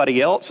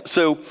everybody else.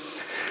 So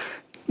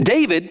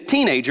David,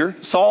 teenager,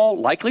 Saul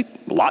likely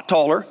a lot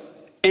taller.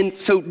 And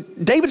so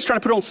David's trying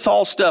to put on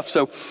Saul's stuff.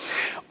 So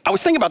I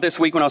was thinking about this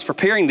week when I was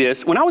preparing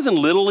this. When I was in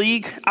Little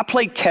League, I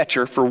played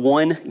catcher for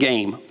one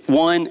game.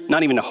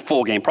 Not even a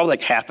full game, probably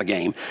like half a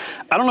game.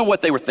 I don't know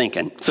what they were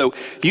thinking. So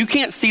you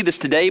can't see this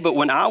today, but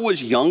when I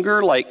was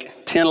younger,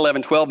 like 10,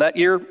 11, 12 that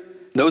year,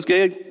 those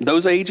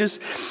ages,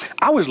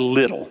 I was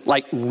little,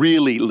 like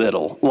really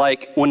little.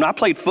 Like when I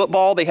played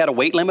football, they had a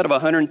weight limit of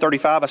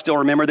 135. I still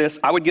remember this.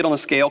 I would get on the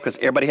scale because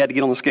everybody had to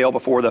get on the scale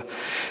before the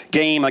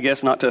game, I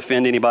guess, not to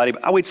offend anybody.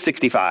 But I weighed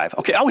 65.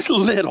 Okay, I was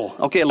little.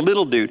 Okay, a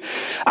little dude.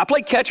 I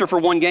played catcher for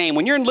one game.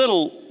 When you're in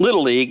little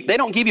league, they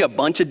don't give you a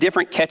bunch of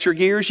different catcher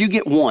gears. You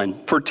get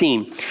one per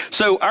team.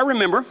 So I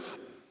remember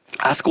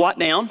I squat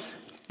down.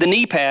 The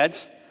knee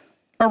pads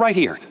are right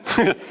here.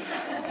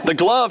 The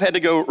glove had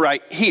to go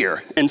right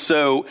here. And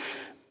so,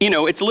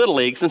 it's Little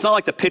League, so it's not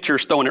like the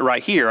pitcher's throwing it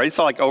right here. It's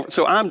like over.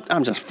 So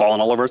I'm just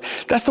falling all over.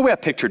 That's the way I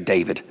pictured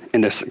David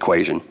in this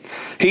equation.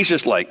 He's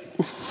just like,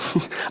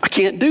 I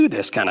can't do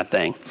this kind of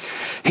thing.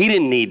 He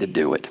didn't need to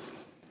do it.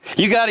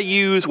 You got to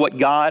use what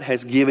God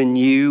has given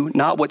you,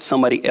 not what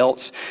somebody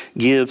else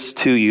gives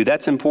to you.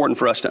 That's important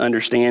for us to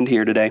understand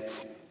here today.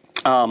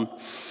 So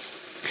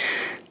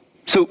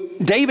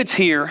David's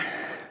here.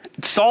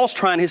 Saul's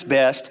trying his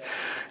best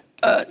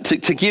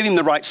to give him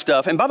the right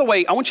stuff. And by the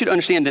way, I want you to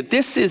understand that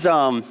this is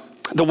the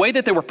way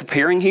that they were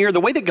preparing here,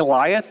 the way that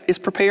Goliath is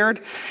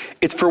prepared,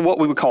 it's for what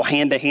we would call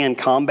hand-to-hand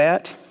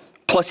combat.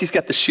 Plus, he's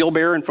got the shield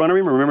bearer in front of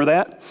him. Remember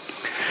that?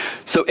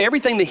 So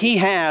everything that he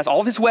has, all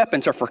of his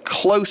weapons are for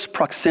close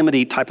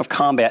proximity type of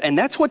combat. And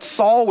that's what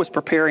Saul was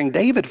preparing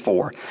David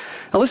for.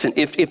 Now listen,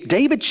 if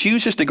David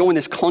chooses to go in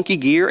this clunky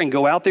gear and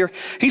go out there,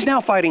 he's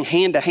now fighting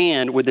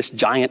hand-to-hand with this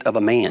giant of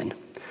a man.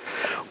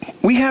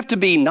 We have to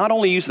be not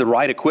only use the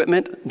right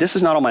equipment. This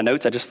is not on my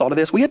notes. I just thought of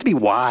this. We have to be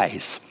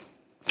wise.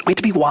 We have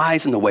to be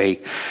wise in the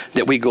way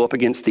that we go up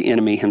against the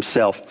enemy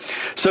himself.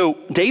 So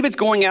David's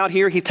going out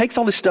here. He takes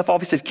all this stuff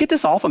off. He says, get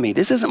this off of me.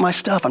 This isn't my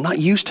stuff. I'm not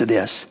used to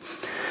this.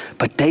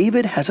 But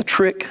David has a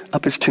trick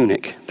up his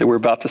tunic that we're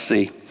about to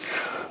see.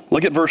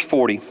 Look at verse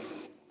 40.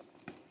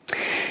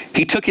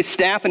 He took his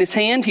staff in his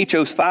hand. He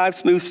chose 5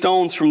 smooth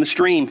stones from the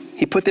stream.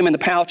 He put them in the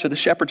pouch of the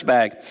shepherd's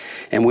bag.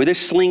 And with his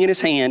sling in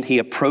his hand, he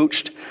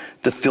approached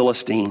the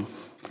Philistine.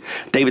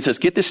 David says,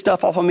 get this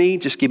stuff off of me.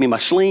 Just give me my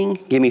sling.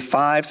 Give me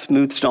 5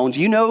 smooth stones.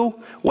 You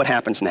know what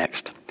happens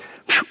next.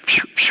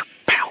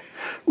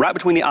 Right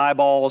between the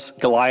eyeballs,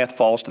 Goliath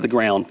falls to the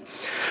ground.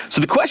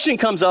 So the question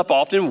comes up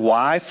often,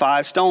 why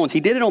 5 stones? He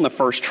did it on the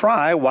first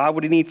try. Why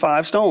would he need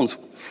 5 stones?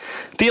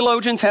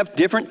 Theologians have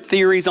different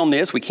theories on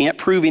this. We can't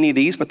prove any of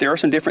these, but there are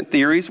some different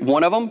theories.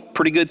 One of them,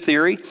 pretty good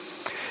theory,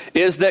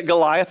 is that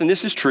Goliath, and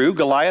this is true,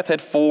 Goliath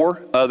had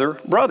 4 other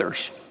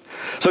brothers.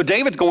 So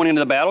David's going into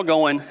the battle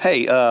going,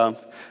 hey, I'm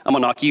going to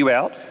knock you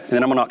out, and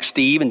then I'm going to knock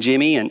Steve and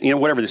Jimmy and,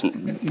 whatever this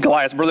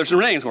Goliath's brothers'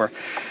 names were.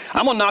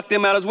 I'm going to knock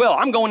them out as well.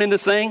 I'm going in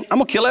this thing. I'm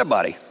going to kill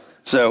everybody.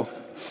 So,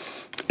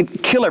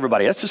 kill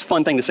everybody. That's just a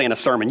fun thing to say in a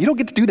sermon. You don't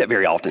get to do that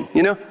very often,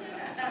 you know?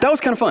 That was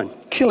kind of fun.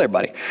 Kill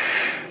everybody.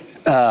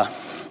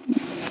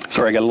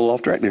 Sorry, I got a little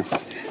off track there.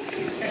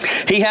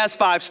 He has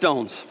 5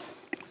 stones.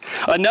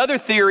 Another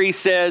theory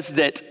says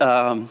that,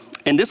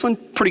 and this one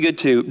pretty good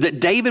too, that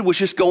David was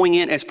just going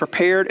in as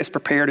prepared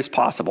as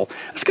possible.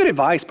 That's good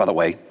advice, by the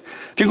way.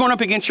 If you're going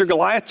up against your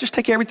Goliath, just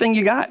take everything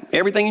you got,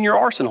 everything in your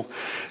arsenal.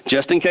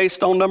 Just in case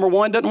stone number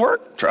 1 doesn't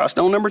work, try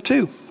stone number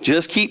 2.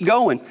 Just keep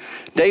going.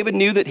 David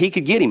knew that he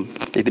could get him.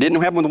 If it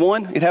didn't happen with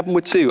 1, it happened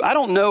with 2. I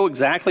don't know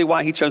exactly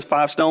why he chose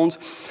 5 stones,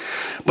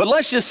 but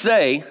let's just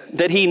say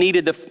that he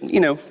needed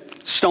the,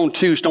 stone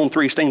 2, stone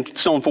 3,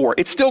 stone 4.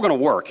 It's still going to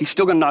work. He's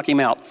still going to knock him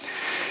out.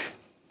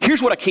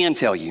 Here's what I can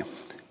tell you.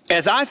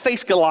 As I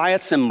face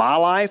Goliaths in my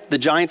life, the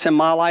giants in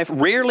my life,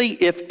 rarely,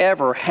 if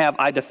ever, have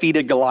I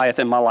defeated Goliath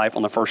in my life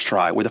on the first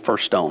try with the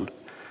first stone.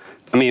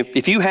 I mean,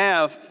 if you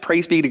have,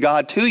 praise be to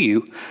God to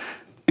you,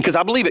 because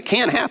I believe it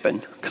can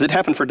happen, because it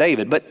happened for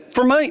David. But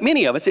for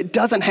many of us, it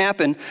doesn't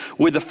happen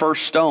with the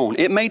first stone.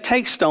 It may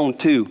take stone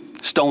 2,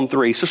 stone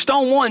 3. So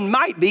stone 1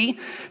 might be,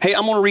 hey,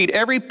 I'm going to read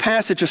every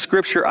passage of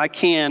Scripture I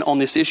can on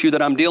this issue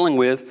that I'm dealing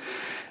with,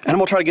 and I'm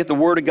going to try to get the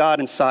Word of God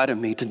inside of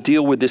me to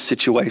deal with this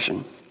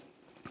situation.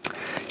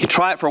 You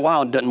try it for a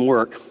while, it doesn't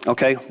work.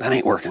 Okay, that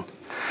ain't working.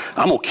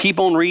 I'm going to keep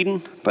on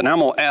reading, but now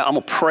I'm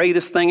going to pray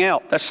this thing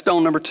out. That's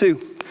stone number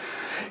 2.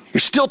 You're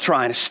still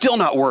trying. It's still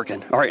not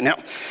working. All right, now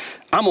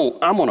I'm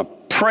going to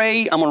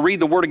pray. I'm going to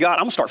read the Word of God.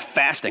 I'm going to start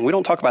fasting. We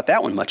don't talk about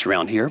that one much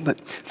around here, but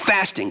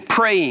fasting,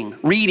 praying,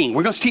 reading.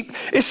 We're going to keep.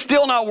 It's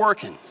still not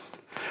working.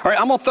 All right,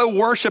 I'm going to throw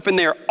worship in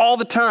there all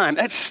the time.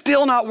 That's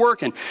still not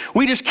working.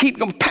 We just keep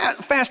going,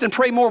 fast and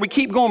pray more. We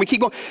keep going.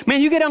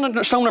 Man, you get down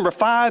to stone number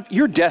 5,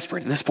 you're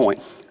desperate at this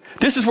point.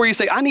 This is where you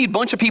say, I need a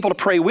bunch of people to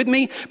pray with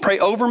me, pray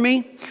over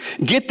me.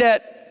 Get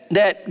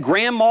that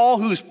grandma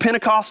who's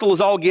Pentecostal as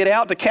all get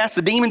out to cast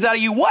the demons out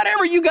of you.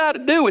 Whatever you got to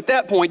do at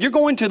that point, you're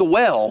going to the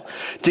well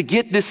to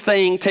get this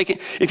thing taken.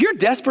 If you're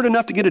desperate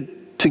enough to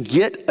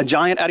get a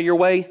giant out of your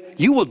way,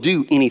 you will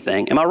do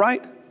anything. Am I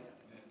right?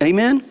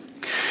 Amen?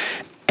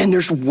 And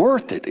there's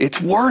worth it. It's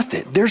worth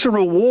it. There's a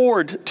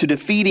reward to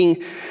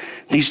defeating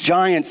these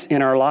giants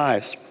in our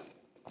lives.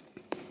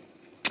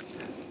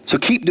 So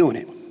keep doing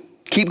it.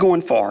 Keep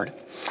going forward.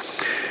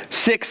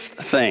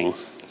 Sixth,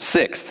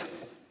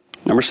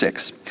 number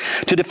 6.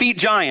 To defeat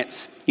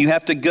giants, you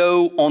have to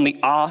go on the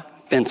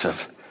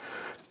offensive.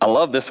 I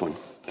love this one.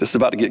 This is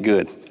about to get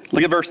good.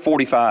 Look at verse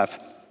 45.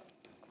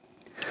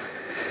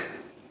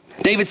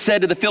 David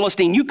said to the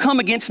Philistine, you come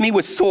against me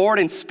with sword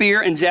and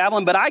spear and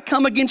javelin, but I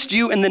come against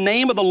you in the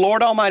name of the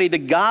Lord Almighty, the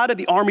God of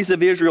the armies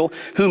of Israel,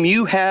 whom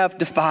you have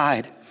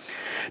defied.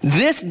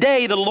 This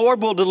day the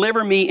Lord will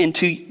deliver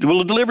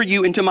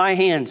you into my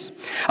hands.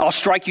 I'll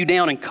strike you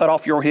down and cut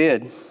off your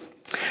head.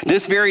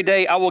 This very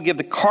day I will give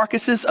the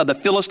carcasses of the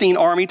Philistine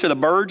army to the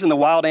birds and the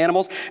wild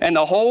animals, and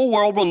the whole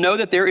world will know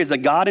that there is a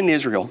God in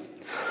Israel.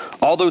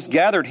 All those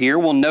gathered here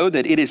will know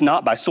that it is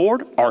not by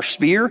sword or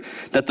spear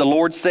that the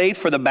Lord saves,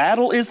 for the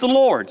battle is the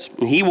Lord's,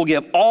 and he will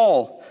give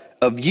all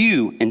of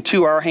you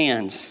into our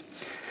hands.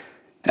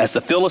 As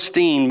the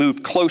Philistine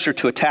moved closer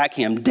to attack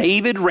him,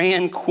 David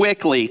ran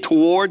quickly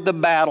toward the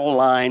battle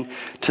line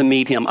to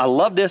meet him. I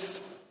love this.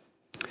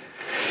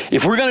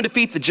 If we're going to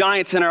defeat the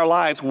giants in our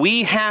lives,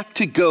 we have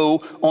to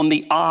go on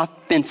the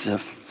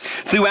offensive.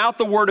 Throughout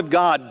the Word of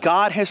God,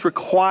 God has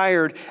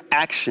required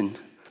action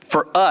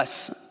for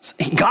us.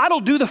 God will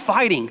do the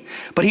fighting,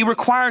 but he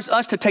requires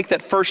us to take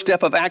that first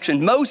step of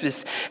action.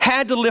 Moses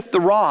had to lift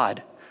the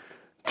rod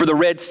for the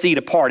Red Sea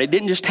to part. It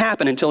didn't just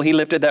happen until he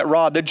lifted that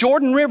rod. The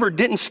Jordan River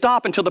didn't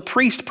stop until the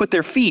priest put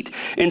their feet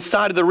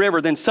inside of the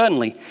river. Then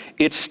suddenly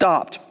it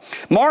stopped.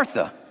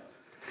 Martha,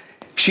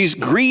 she's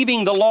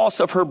grieving the loss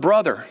of her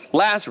brother,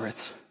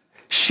 Lazarus.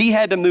 She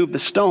had to move the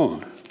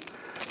stone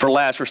for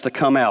Lazarus to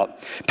come out.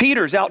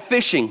 Peter's out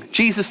fishing.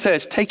 Jesus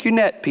says, take your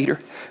net,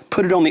 Peter,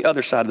 put it on the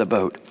other side of the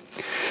boat.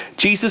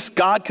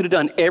 God could have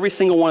done every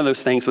single one of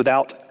those things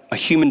without a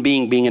human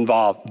being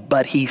involved,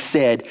 but he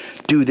said,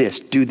 do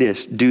this, do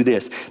this, do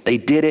this. They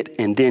did it,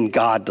 and then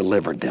God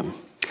delivered them.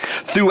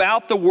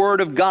 Throughout the Word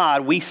of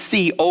God, we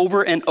see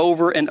over and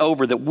over and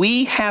over that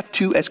we have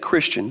to, as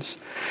Christians,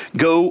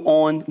 go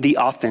on the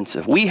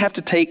offensive. We have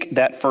to take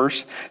that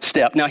first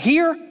step. Now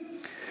here,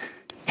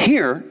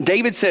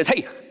 David says,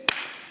 hey,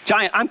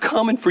 giant, I'm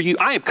coming for you.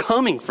 I am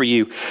coming for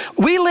you.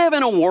 We live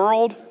in a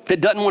world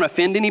that doesn't want to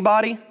offend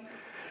anybody.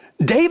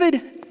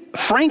 David,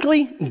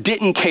 frankly,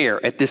 didn't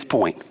care at this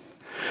point.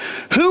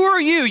 Who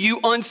are you, you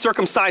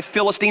uncircumcised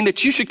Philistine,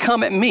 that you should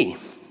come at me?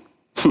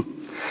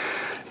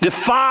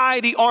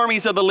 Defy the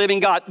armies of the living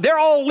God. They're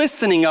all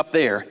listening up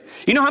there.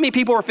 You know how many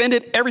people are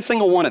offended? Every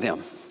single one of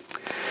them.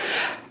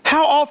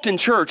 How often,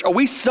 church,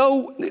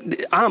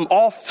 I'm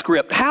off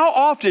script. How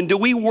often do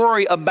we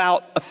worry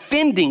about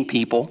offending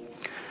people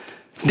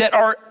that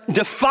are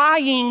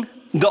defying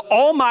the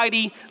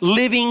almighty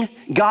living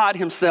God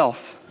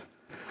himself?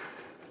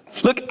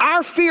 Look,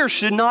 our fear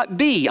should not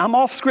be, I'm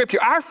off script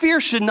here, our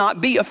fear should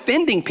not be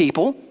offending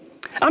people.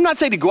 I'm not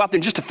saying to go out there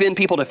and just offend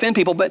people,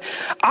 but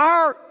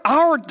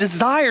our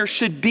desire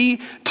should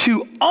be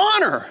to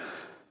honor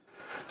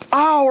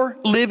our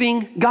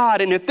living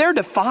God. And if they're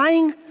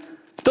defying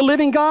the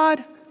living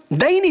God,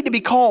 they need to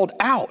be called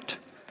out.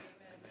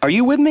 Are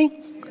you with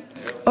me?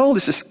 Oh,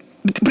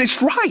 but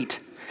it's right.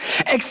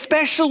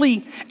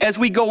 Especially as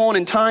we go on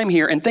in time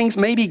here and things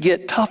maybe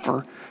get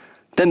tougher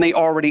than they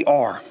already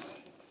are.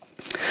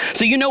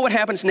 So you know what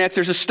happens next.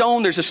 There's a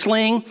stone, there's a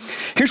sling.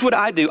 Here's what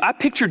I do. I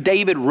picture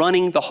David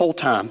running the whole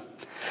time.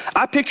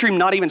 I picture him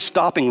not even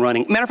stopping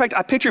running. Matter of fact,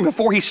 I picture him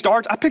before he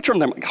starts. I picture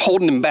him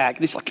holding him back.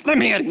 He's like, let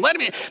me hit him, let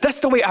him hit him. That's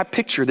the way I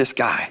picture this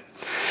guy.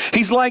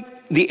 He's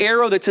like the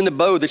arrow that's in the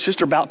bow that's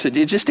just about to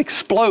just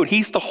explode.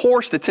 He's the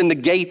horse that's in the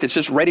gate that's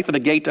just ready for the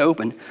gate to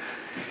open.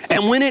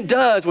 And when it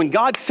does, when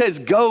God says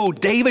go,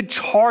 David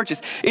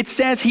charges. It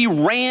says he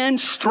ran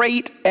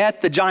straight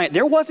at the giant.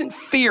 There wasn't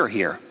fear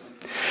here.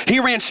 He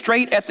ran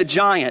straight at the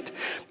giant.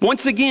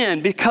 Once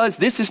again, because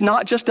this is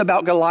not just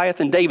about Goliath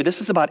and David.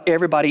 This is about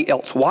everybody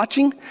else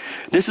watching.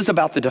 This is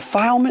about the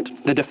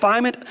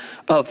defilement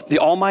of the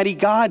Almighty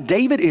God.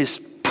 David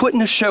is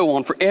putting a show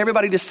on for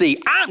everybody to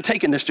see. I'm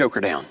taking this joker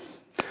down.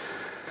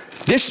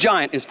 This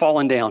giant is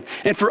falling down.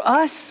 And for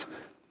us,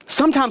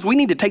 sometimes we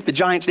need to take the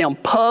giants down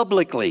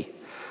publicly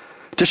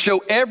to show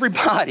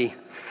everybody,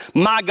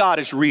 my God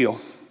is real.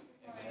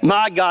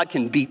 My God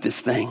can beat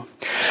this thing.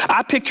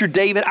 I picture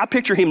David, I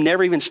picture him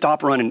never even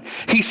stop running.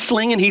 He's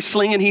slinging.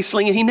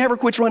 He never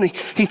quits running.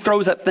 He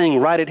throws that thing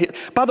right at him.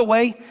 By the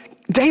way,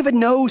 David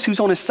knows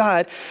who's on his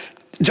side.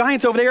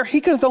 Giants over there,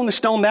 he could have thrown the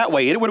stone that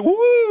way. It would have,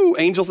 woo,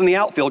 angels in the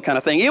outfield kind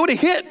of thing. It would have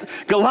hit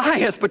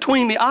Goliath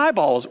between the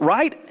eyeballs,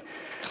 right?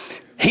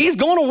 He's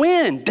going to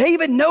win.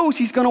 David knows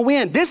he's going to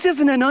win. This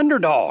isn't an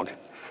underdog.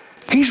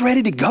 He's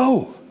ready to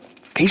go.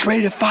 He's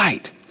ready to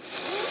fight.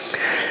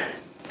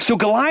 So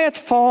Goliath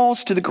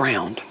falls to the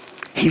ground.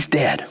 He's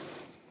dead.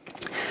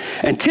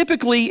 And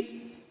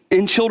typically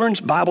in children's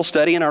Bible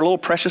study and our little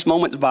Precious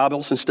Moments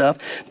Bibles and stuff,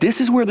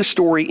 this is where the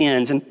story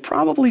ends, and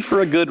probably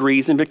for a good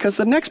reason, because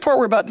the next part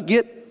we're about to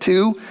get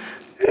to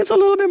is a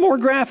little bit more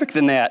graphic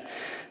than that.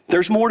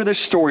 There's more to this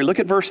story. Look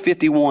at verse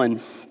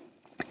 51.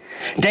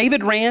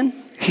 David ran.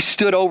 He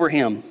stood over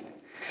him.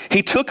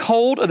 He took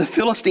hold of the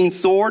Philistine's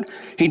sword.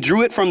 He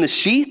drew it from the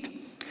sheath.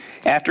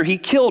 After he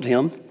killed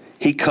him,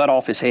 he cut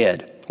off his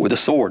head with a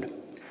sword.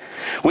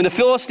 When the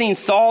Philistines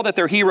saw that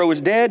their hero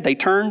was dead, they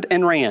turned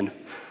and ran.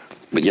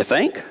 But you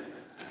think?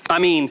 I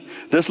mean,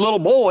 this little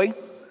boy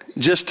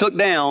just took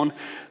down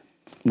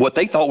what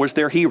they thought was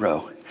their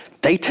hero.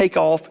 They take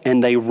off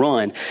and they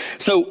run.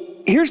 So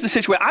here's the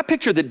situation. I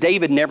picture that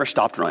David never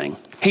stopped running.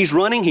 He's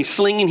running, he's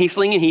slinging,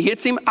 he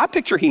hits him. I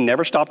picture he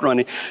never stopped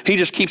running. He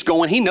just keeps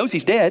going. He knows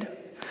he's dead.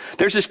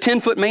 There's this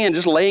 10-foot man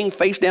just laying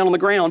face down on the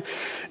ground.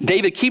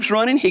 David keeps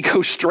running. He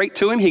goes straight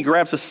to him. He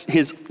grabs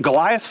his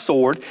Goliath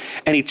sword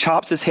and he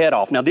chops his head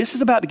off. Now, this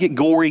is about to get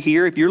gory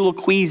here. If you're a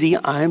little queasy,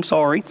 I'm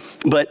sorry.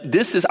 But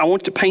I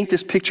want to paint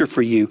this picture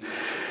for you.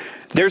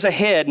 There's a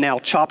head now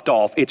chopped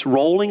off. It's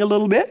rolling a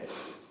little bit.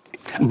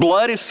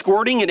 Blood is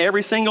squirting in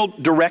every single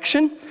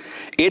direction.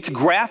 It's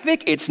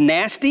graphic. It's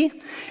nasty.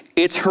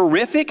 It's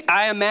horrific.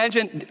 I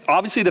imagine,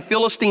 obviously, the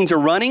Philistines are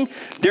running.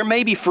 There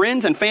may be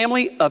friends and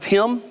family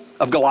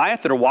of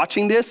Goliath that are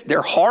watching this.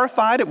 They're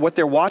horrified at what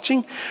they're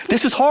watching.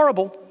 This is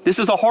horrible. This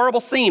is a horrible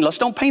scene. Let's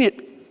don't paint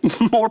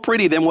it more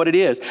pretty than what it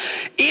is.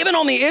 Even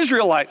on the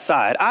Israelite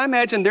side, I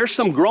imagine there's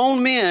some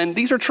grown men.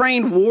 These are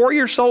trained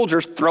warrior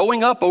soldiers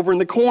throwing up over in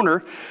the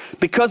corner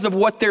because of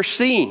what they're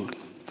seeing.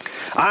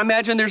 I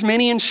imagine there's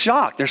many in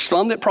shock. There's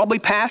some that probably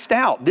passed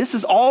out. This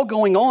is all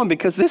going on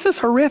because this is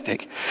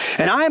horrific.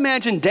 And I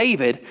imagine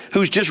David,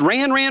 who's just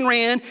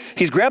ran.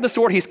 He's grabbed the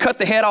sword. He's cut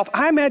the head off.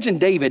 I imagine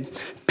David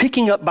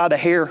picking up by the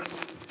hair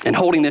and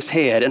holding this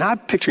head. And I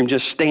picture him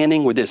just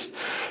standing with this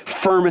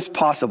firm as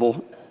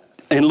possible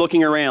and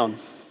looking around.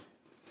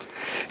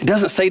 It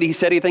doesn't say that he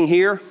said anything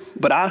here,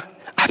 but I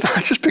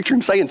just picture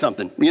him saying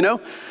something, you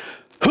know?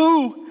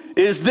 Who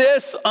is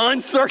this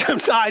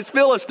uncircumcised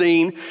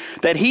Philistine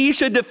that he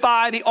should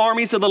defy the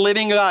armies of the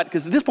living God?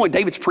 Because at this point,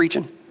 David's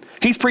preaching.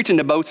 He's preaching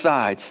to both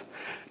sides.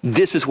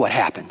 This is what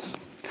happens.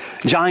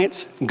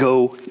 Giants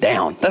go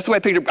down. That's the way I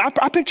picture.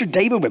 I picture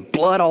David with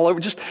blood all over.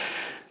 Just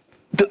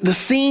the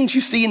scenes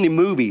you see in the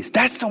movies.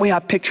 That's the way I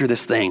picture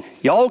this thing.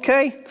 Y'all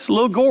okay? It's a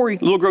little gory, a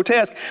little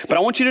grotesque. But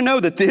I want you to know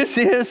that this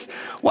is,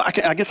 well,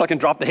 I guess I can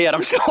drop the head.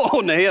 I'm still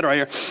holding the head right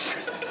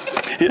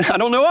here. I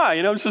don't know why.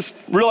 It's just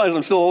realizing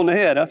I'm still holding the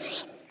head. Huh?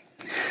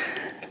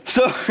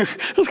 So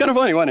it was kind of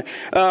funny, wasn't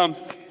it?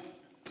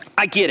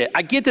 I get it.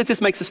 I get that this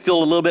makes us feel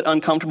a little bit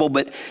uncomfortable,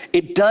 but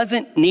it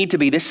doesn't need to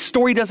be. This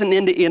story doesn't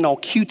end all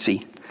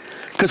cutesy,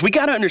 because we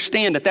got to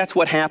understand that that's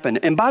what happened.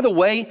 And by the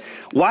way,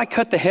 why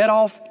cut the head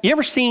off? You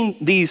ever seen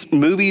these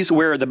movies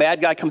where the bad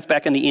guy comes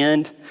back in the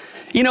end?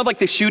 Like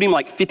they shoot him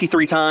like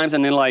 53 times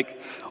and then like,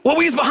 well,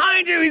 he's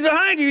behind you,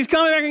 he's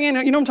coming back again.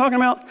 You know what I'm talking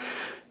about?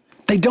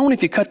 They don't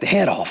if you cut the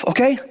head off,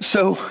 okay?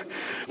 So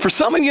for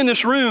some of you in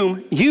this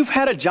room, you've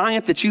had a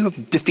giant that you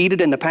have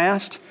defeated in the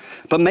past,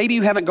 but maybe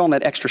you haven't gone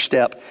that extra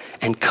step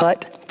and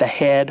cut the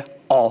head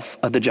off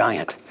of the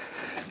giant.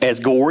 As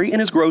gory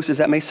and as gross as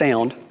that may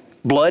sound,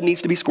 blood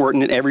needs to be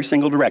squirting in every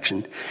single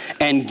direction,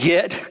 and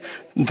get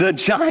the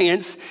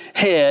giant's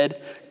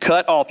head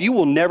cut off. You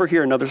will never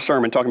hear another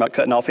sermon talking about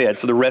cutting off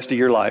heads for the rest of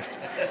your life.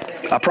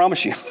 I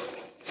promise you.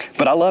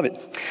 But I love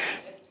it.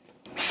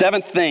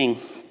 Seventh thing,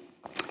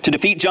 to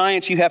defeat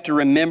giants, you have to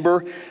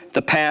remember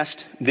the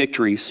past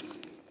victories.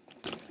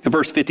 In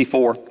verse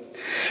 54,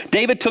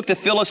 David took the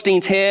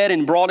Philistines' head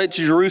and brought it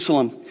to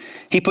Jerusalem.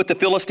 He put the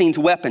Philistines'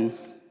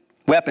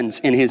 weapons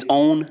in his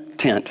own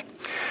tent.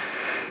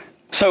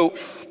 So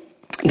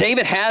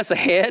David has the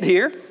head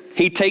here.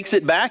 He takes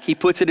it back. He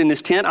puts it in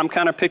his tent. I'm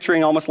kind of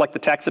picturing almost like the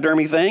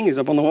taxidermy thing. He's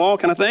up on the wall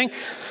kind of thing.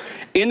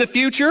 In the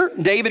future,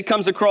 David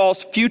comes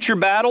across future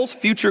battles,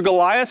 future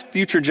Goliaths,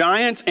 future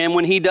giants. And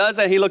when he does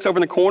that, he looks over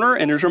in the corner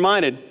and is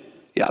reminded,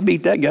 yeah, I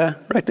beat that guy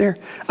right there.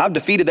 I've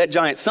defeated that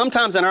giant.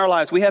 Sometimes in our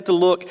lives, we have to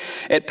look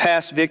at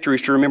past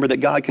victories to remember that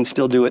God can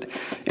still do it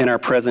in our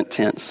present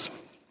tense.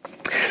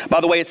 By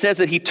the way, it says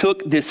that he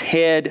took this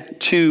head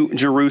to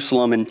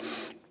Jerusalem, and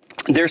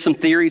there's some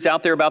theories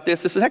out there about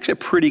this. This is actually a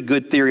pretty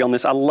good theory on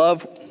this. I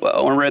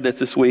read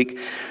this week.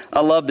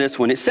 I love this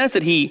one. It says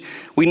that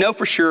we know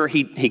for sure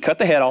he cut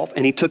the head off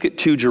and he took it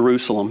to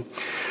Jerusalem.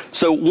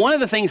 So one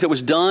of the things that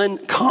was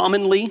done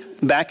commonly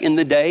back in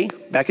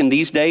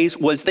these days,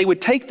 was they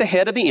would take the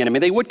head of the enemy,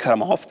 they would cut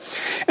him off,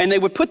 and they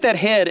would put that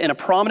head in a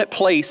prominent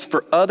place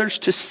for others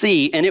to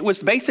see. And it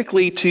was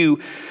basically to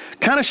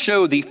kind of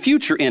show the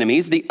future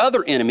enemies, the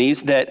other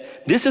enemies,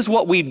 that this is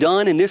what we've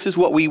done and this is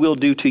what we will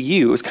do to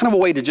you. It's kind of a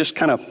way to just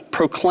kind of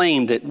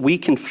proclaim that we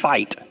can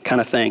fight kind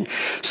of thing.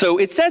 So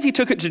it says he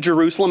took it to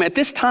Jerusalem. At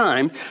this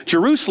time,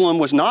 Jerusalem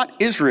was not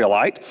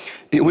Israelite.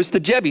 It was the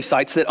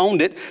Jebusites that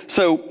owned it.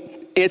 So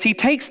as he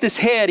takes this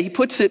head, he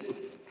puts it,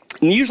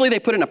 and usually they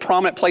put it in a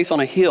prominent place on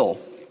a hill.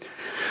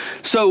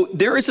 So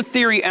there is a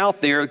theory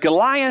out there,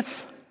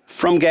 Goliath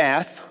from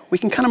Gath, we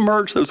can kind of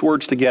merge those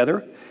words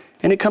together,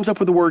 and it comes up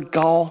with the word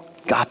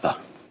Golgotha.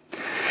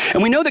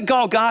 And we know that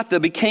Golgotha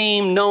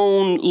became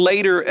known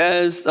later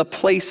as a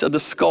place of the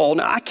skull.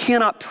 Now, I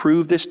cannot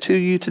prove this to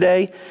you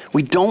today.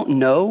 We don't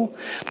know,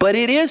 but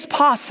it is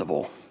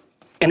possible,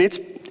 and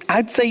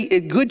I'd say a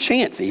good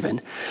chance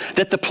even,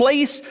 that the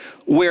place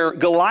where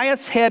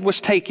Goliath's head was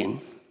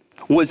taken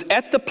was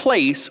at the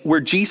place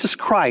where Jesus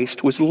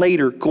Christ was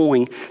later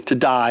going to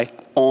die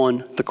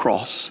on the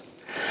cross.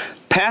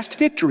 Past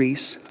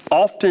victories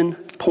often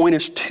point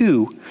us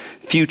to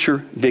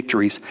future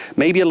victories.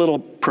 Maybe a little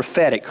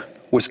prophetic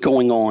was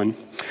going on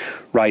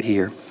right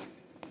here.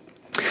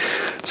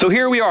 So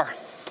here we are.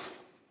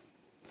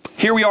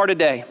 Here we are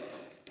today.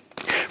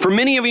 For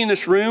many of you in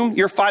this room,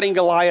 you're fighting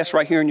Goliaths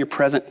right here in your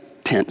present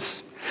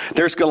tense.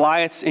 There's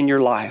Goliaths in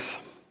your life.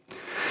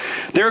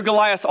 There are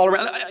Goliaths all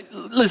around.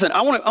 Listen,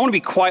 I want to be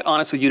quite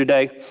honest with you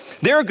today.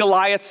 There are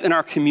Goliaths in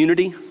our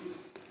community.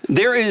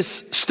 There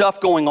is stuff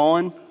going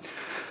on.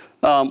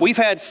 We've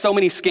had so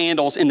many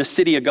scandals in the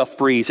city of Gulf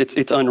Breeze.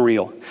 It's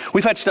unreal.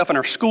 We've had stuff in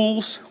our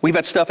schools. We've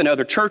had stuff in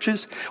other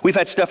churches. We've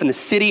had stuff in the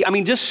city. I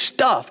mean, just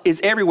stuff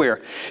is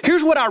everywhere.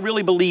 Here's what I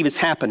really believe is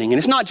happening. And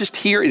it's not just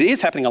here. It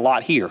is happening a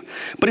lot here.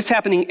 But it's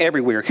happening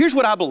everywhere. Here's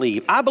what I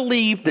believe. I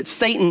believe that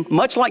Satan,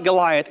 much like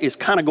Goliath, is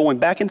kind of going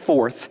back and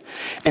forth.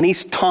 And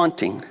he's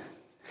taunting.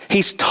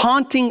 He's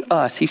taunting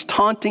us. He's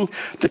taunting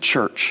the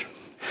church.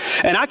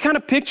 And I kind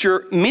of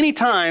picture many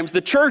times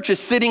the church is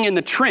sitting in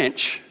the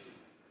trench.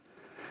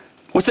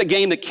 What's that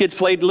game that kids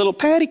played? Little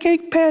patty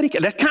cake, patty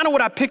cake. That's kind of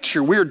what I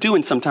picture we're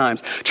doing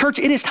sometimes. Church,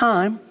 it is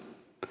time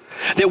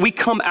that we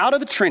come out of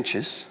the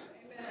trenches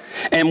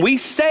and we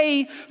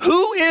say,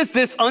 who is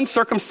this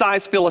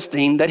uncircumcised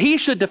Philistine that he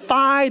should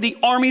defy the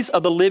armies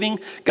of the living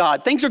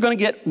God? Things are going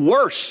to get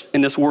worse in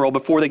this world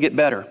before they get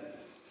better.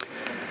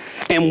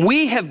 And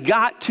we have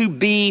got to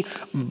be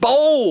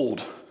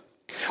bold.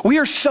 We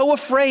are so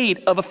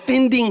afraid of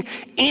offending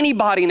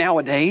anybody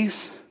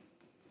nowadays.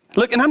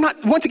 Look, and I'm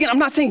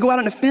not saying go out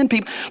and offend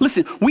people.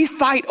 Listen, we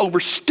fight over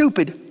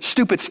stupid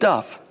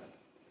stuff.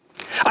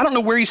 I don't know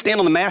where you stand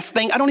on the mask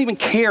thing. I don't even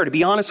care, to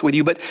be honest with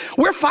you, but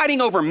we're fighting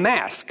over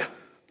mask.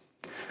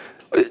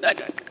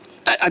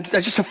 I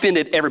just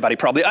offended everybody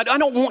probably. I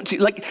don't want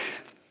to.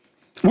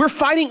 We're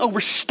fighting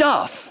over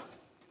stuff.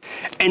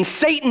 And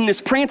Satan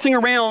is prancing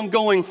around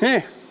going,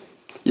 hey,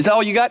 is that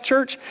all you got,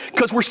 church?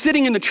 Because we're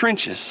sitting in the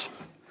trenches.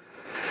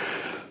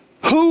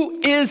 Who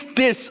is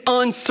this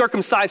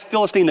uncircumcised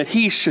Philistine that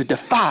he should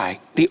defy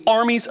the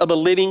armies of the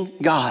living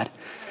God?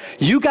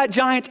 You got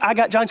giants, I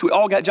got giants, we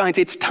all got giants.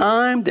 It's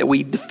time that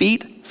we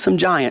defeat some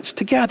giants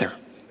together.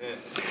 Amen.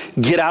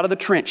 Get out of the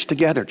trench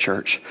together,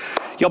 church.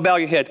 Y'all bow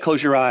your heads,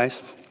 close your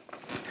eyes.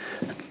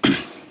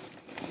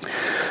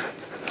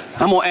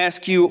 I'm going to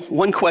ask you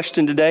one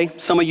question today.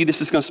 Some of you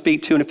this is going to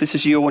speak to, and if this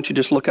is you, I want you to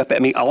just look up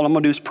at me. All I'm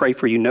going to do is pray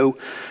for you. No,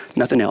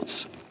 nothing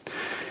else.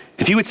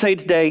 If you would say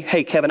today,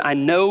 hey, Kevin, I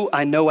know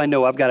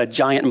I've got a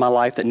giant in my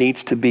life that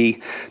needs to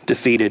be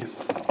defeated.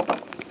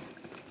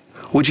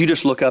 Would you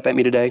just look up at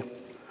me today?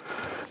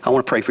 I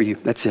want to pray for you.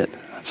 That's it.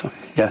 So,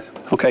 yeah,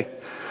 okay.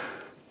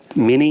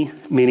 Many,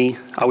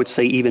 I would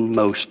say even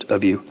most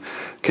of you.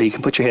 Okay, you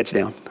can put your heads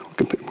down.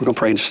 going to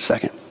pray in just a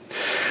second.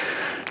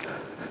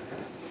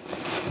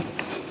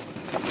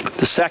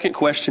 The second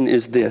question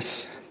is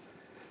this.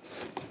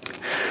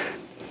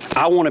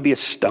 I want to be a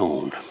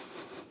stone.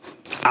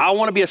 I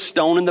want to be a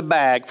stone in the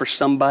bag for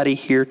somebody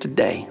here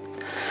today.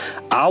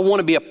 I want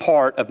to be a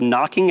part of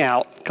knocking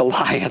out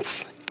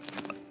Goliaths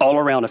all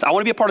around us. I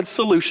want to be a part of the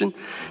solution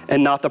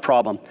and not the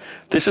problem.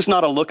 This is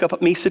not a look up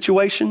at me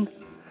situation.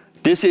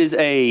 This is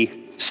a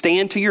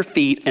stand to your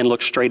feet and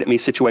look straight at me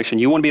situation.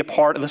 You want to be a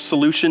part of the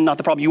solution, not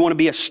the problem. You want to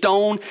be a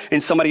stone in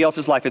somebody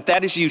else's life. If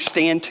that is you,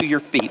 stand to your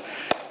feet.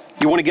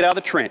 You want to get out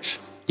of the trench.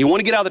 You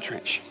want to get out of the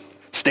trench.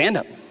 Stand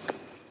up.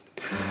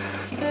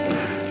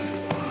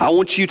 I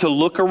want you to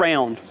look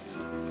around.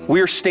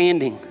 We are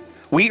standing.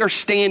 We are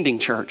standing,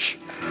 church.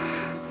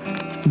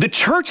 The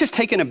church has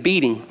taken a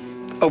beating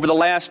over the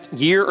last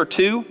year or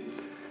two,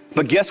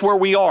 but guess where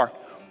we are?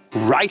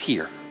 Right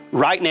here,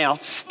 right now,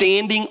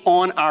 standing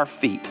on our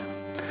feet.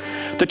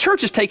 The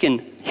church has taken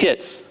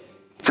hits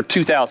for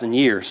 2,000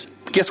 years.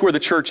 Guess where the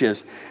church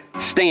is?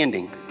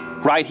 Standing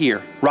right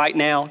here, right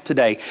now,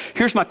 today.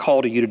 Here's my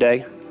call to you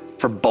today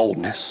for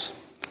boldness.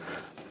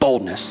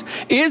 Boldness.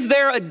 Is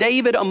there a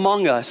David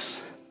among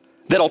us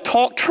that'll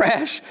talk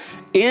trash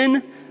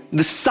in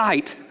the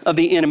sight of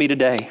the enemy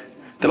today?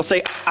 That'll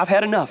say, I've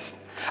had enough.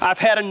 I've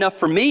had enough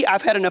for me.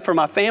 I've had enough for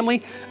my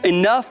family.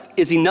 Enough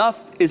is enough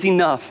is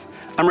enough.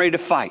 I'm ready to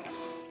fight.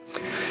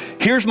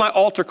 Here's my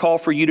altar call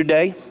for you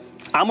today.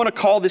 I'm going to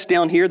call this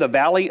down here the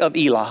Valley of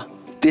Elah.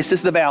 This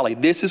is the valley.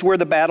 This is where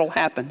the battle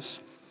happens.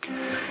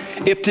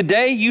 If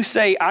today you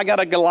say, I got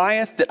a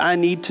Goliath that I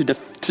need to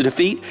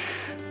defeat,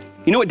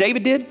 you know what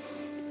David did?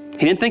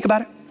 He didn't think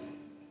about it.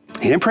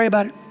 He didn't pray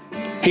about it.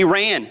 He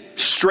ran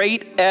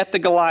straight at the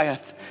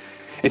Goliath.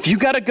 If you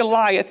got a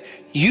Goliath,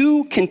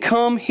 you can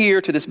come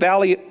here to this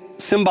valley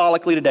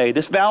symbolically today,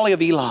 this Valley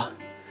of Elah,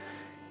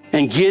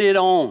 and get it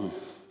on.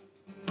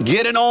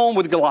 Get it on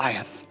with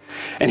Goliath.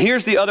 And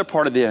here's the other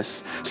part of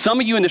this. Some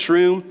of you in this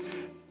room,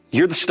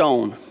 you're the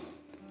stone.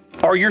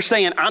 Or you're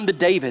saying, I'm the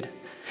David.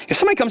 If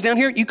somebody comes down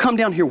here, you come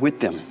down here with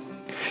them.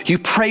 You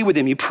pray with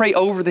them. You pray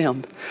over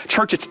them.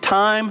 Church, it's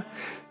time.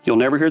 You'll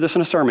never hear this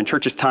in a sermon.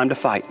 Church, it's time to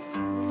fight.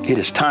 It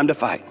is time to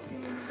fight.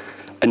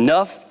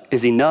 Enough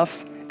is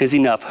enough is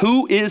enough.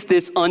 Who is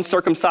this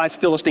uncircumcised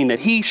Philistine that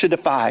he should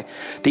defy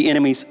the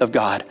enemies of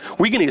God?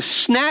 We're going to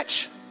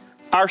snatch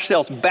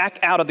ourselves back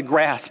out of the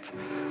grasp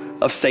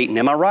of Satan.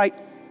 Am I right?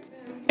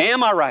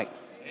 Am I right?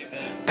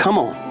 Amen. Come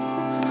on.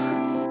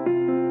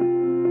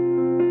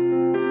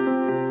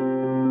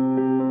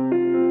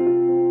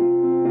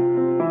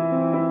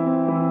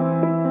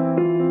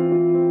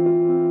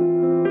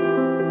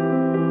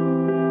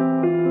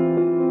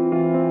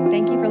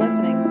 Thank you for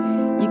listening.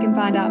 You can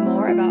find out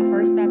more about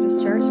First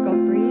Baptist Church Gulf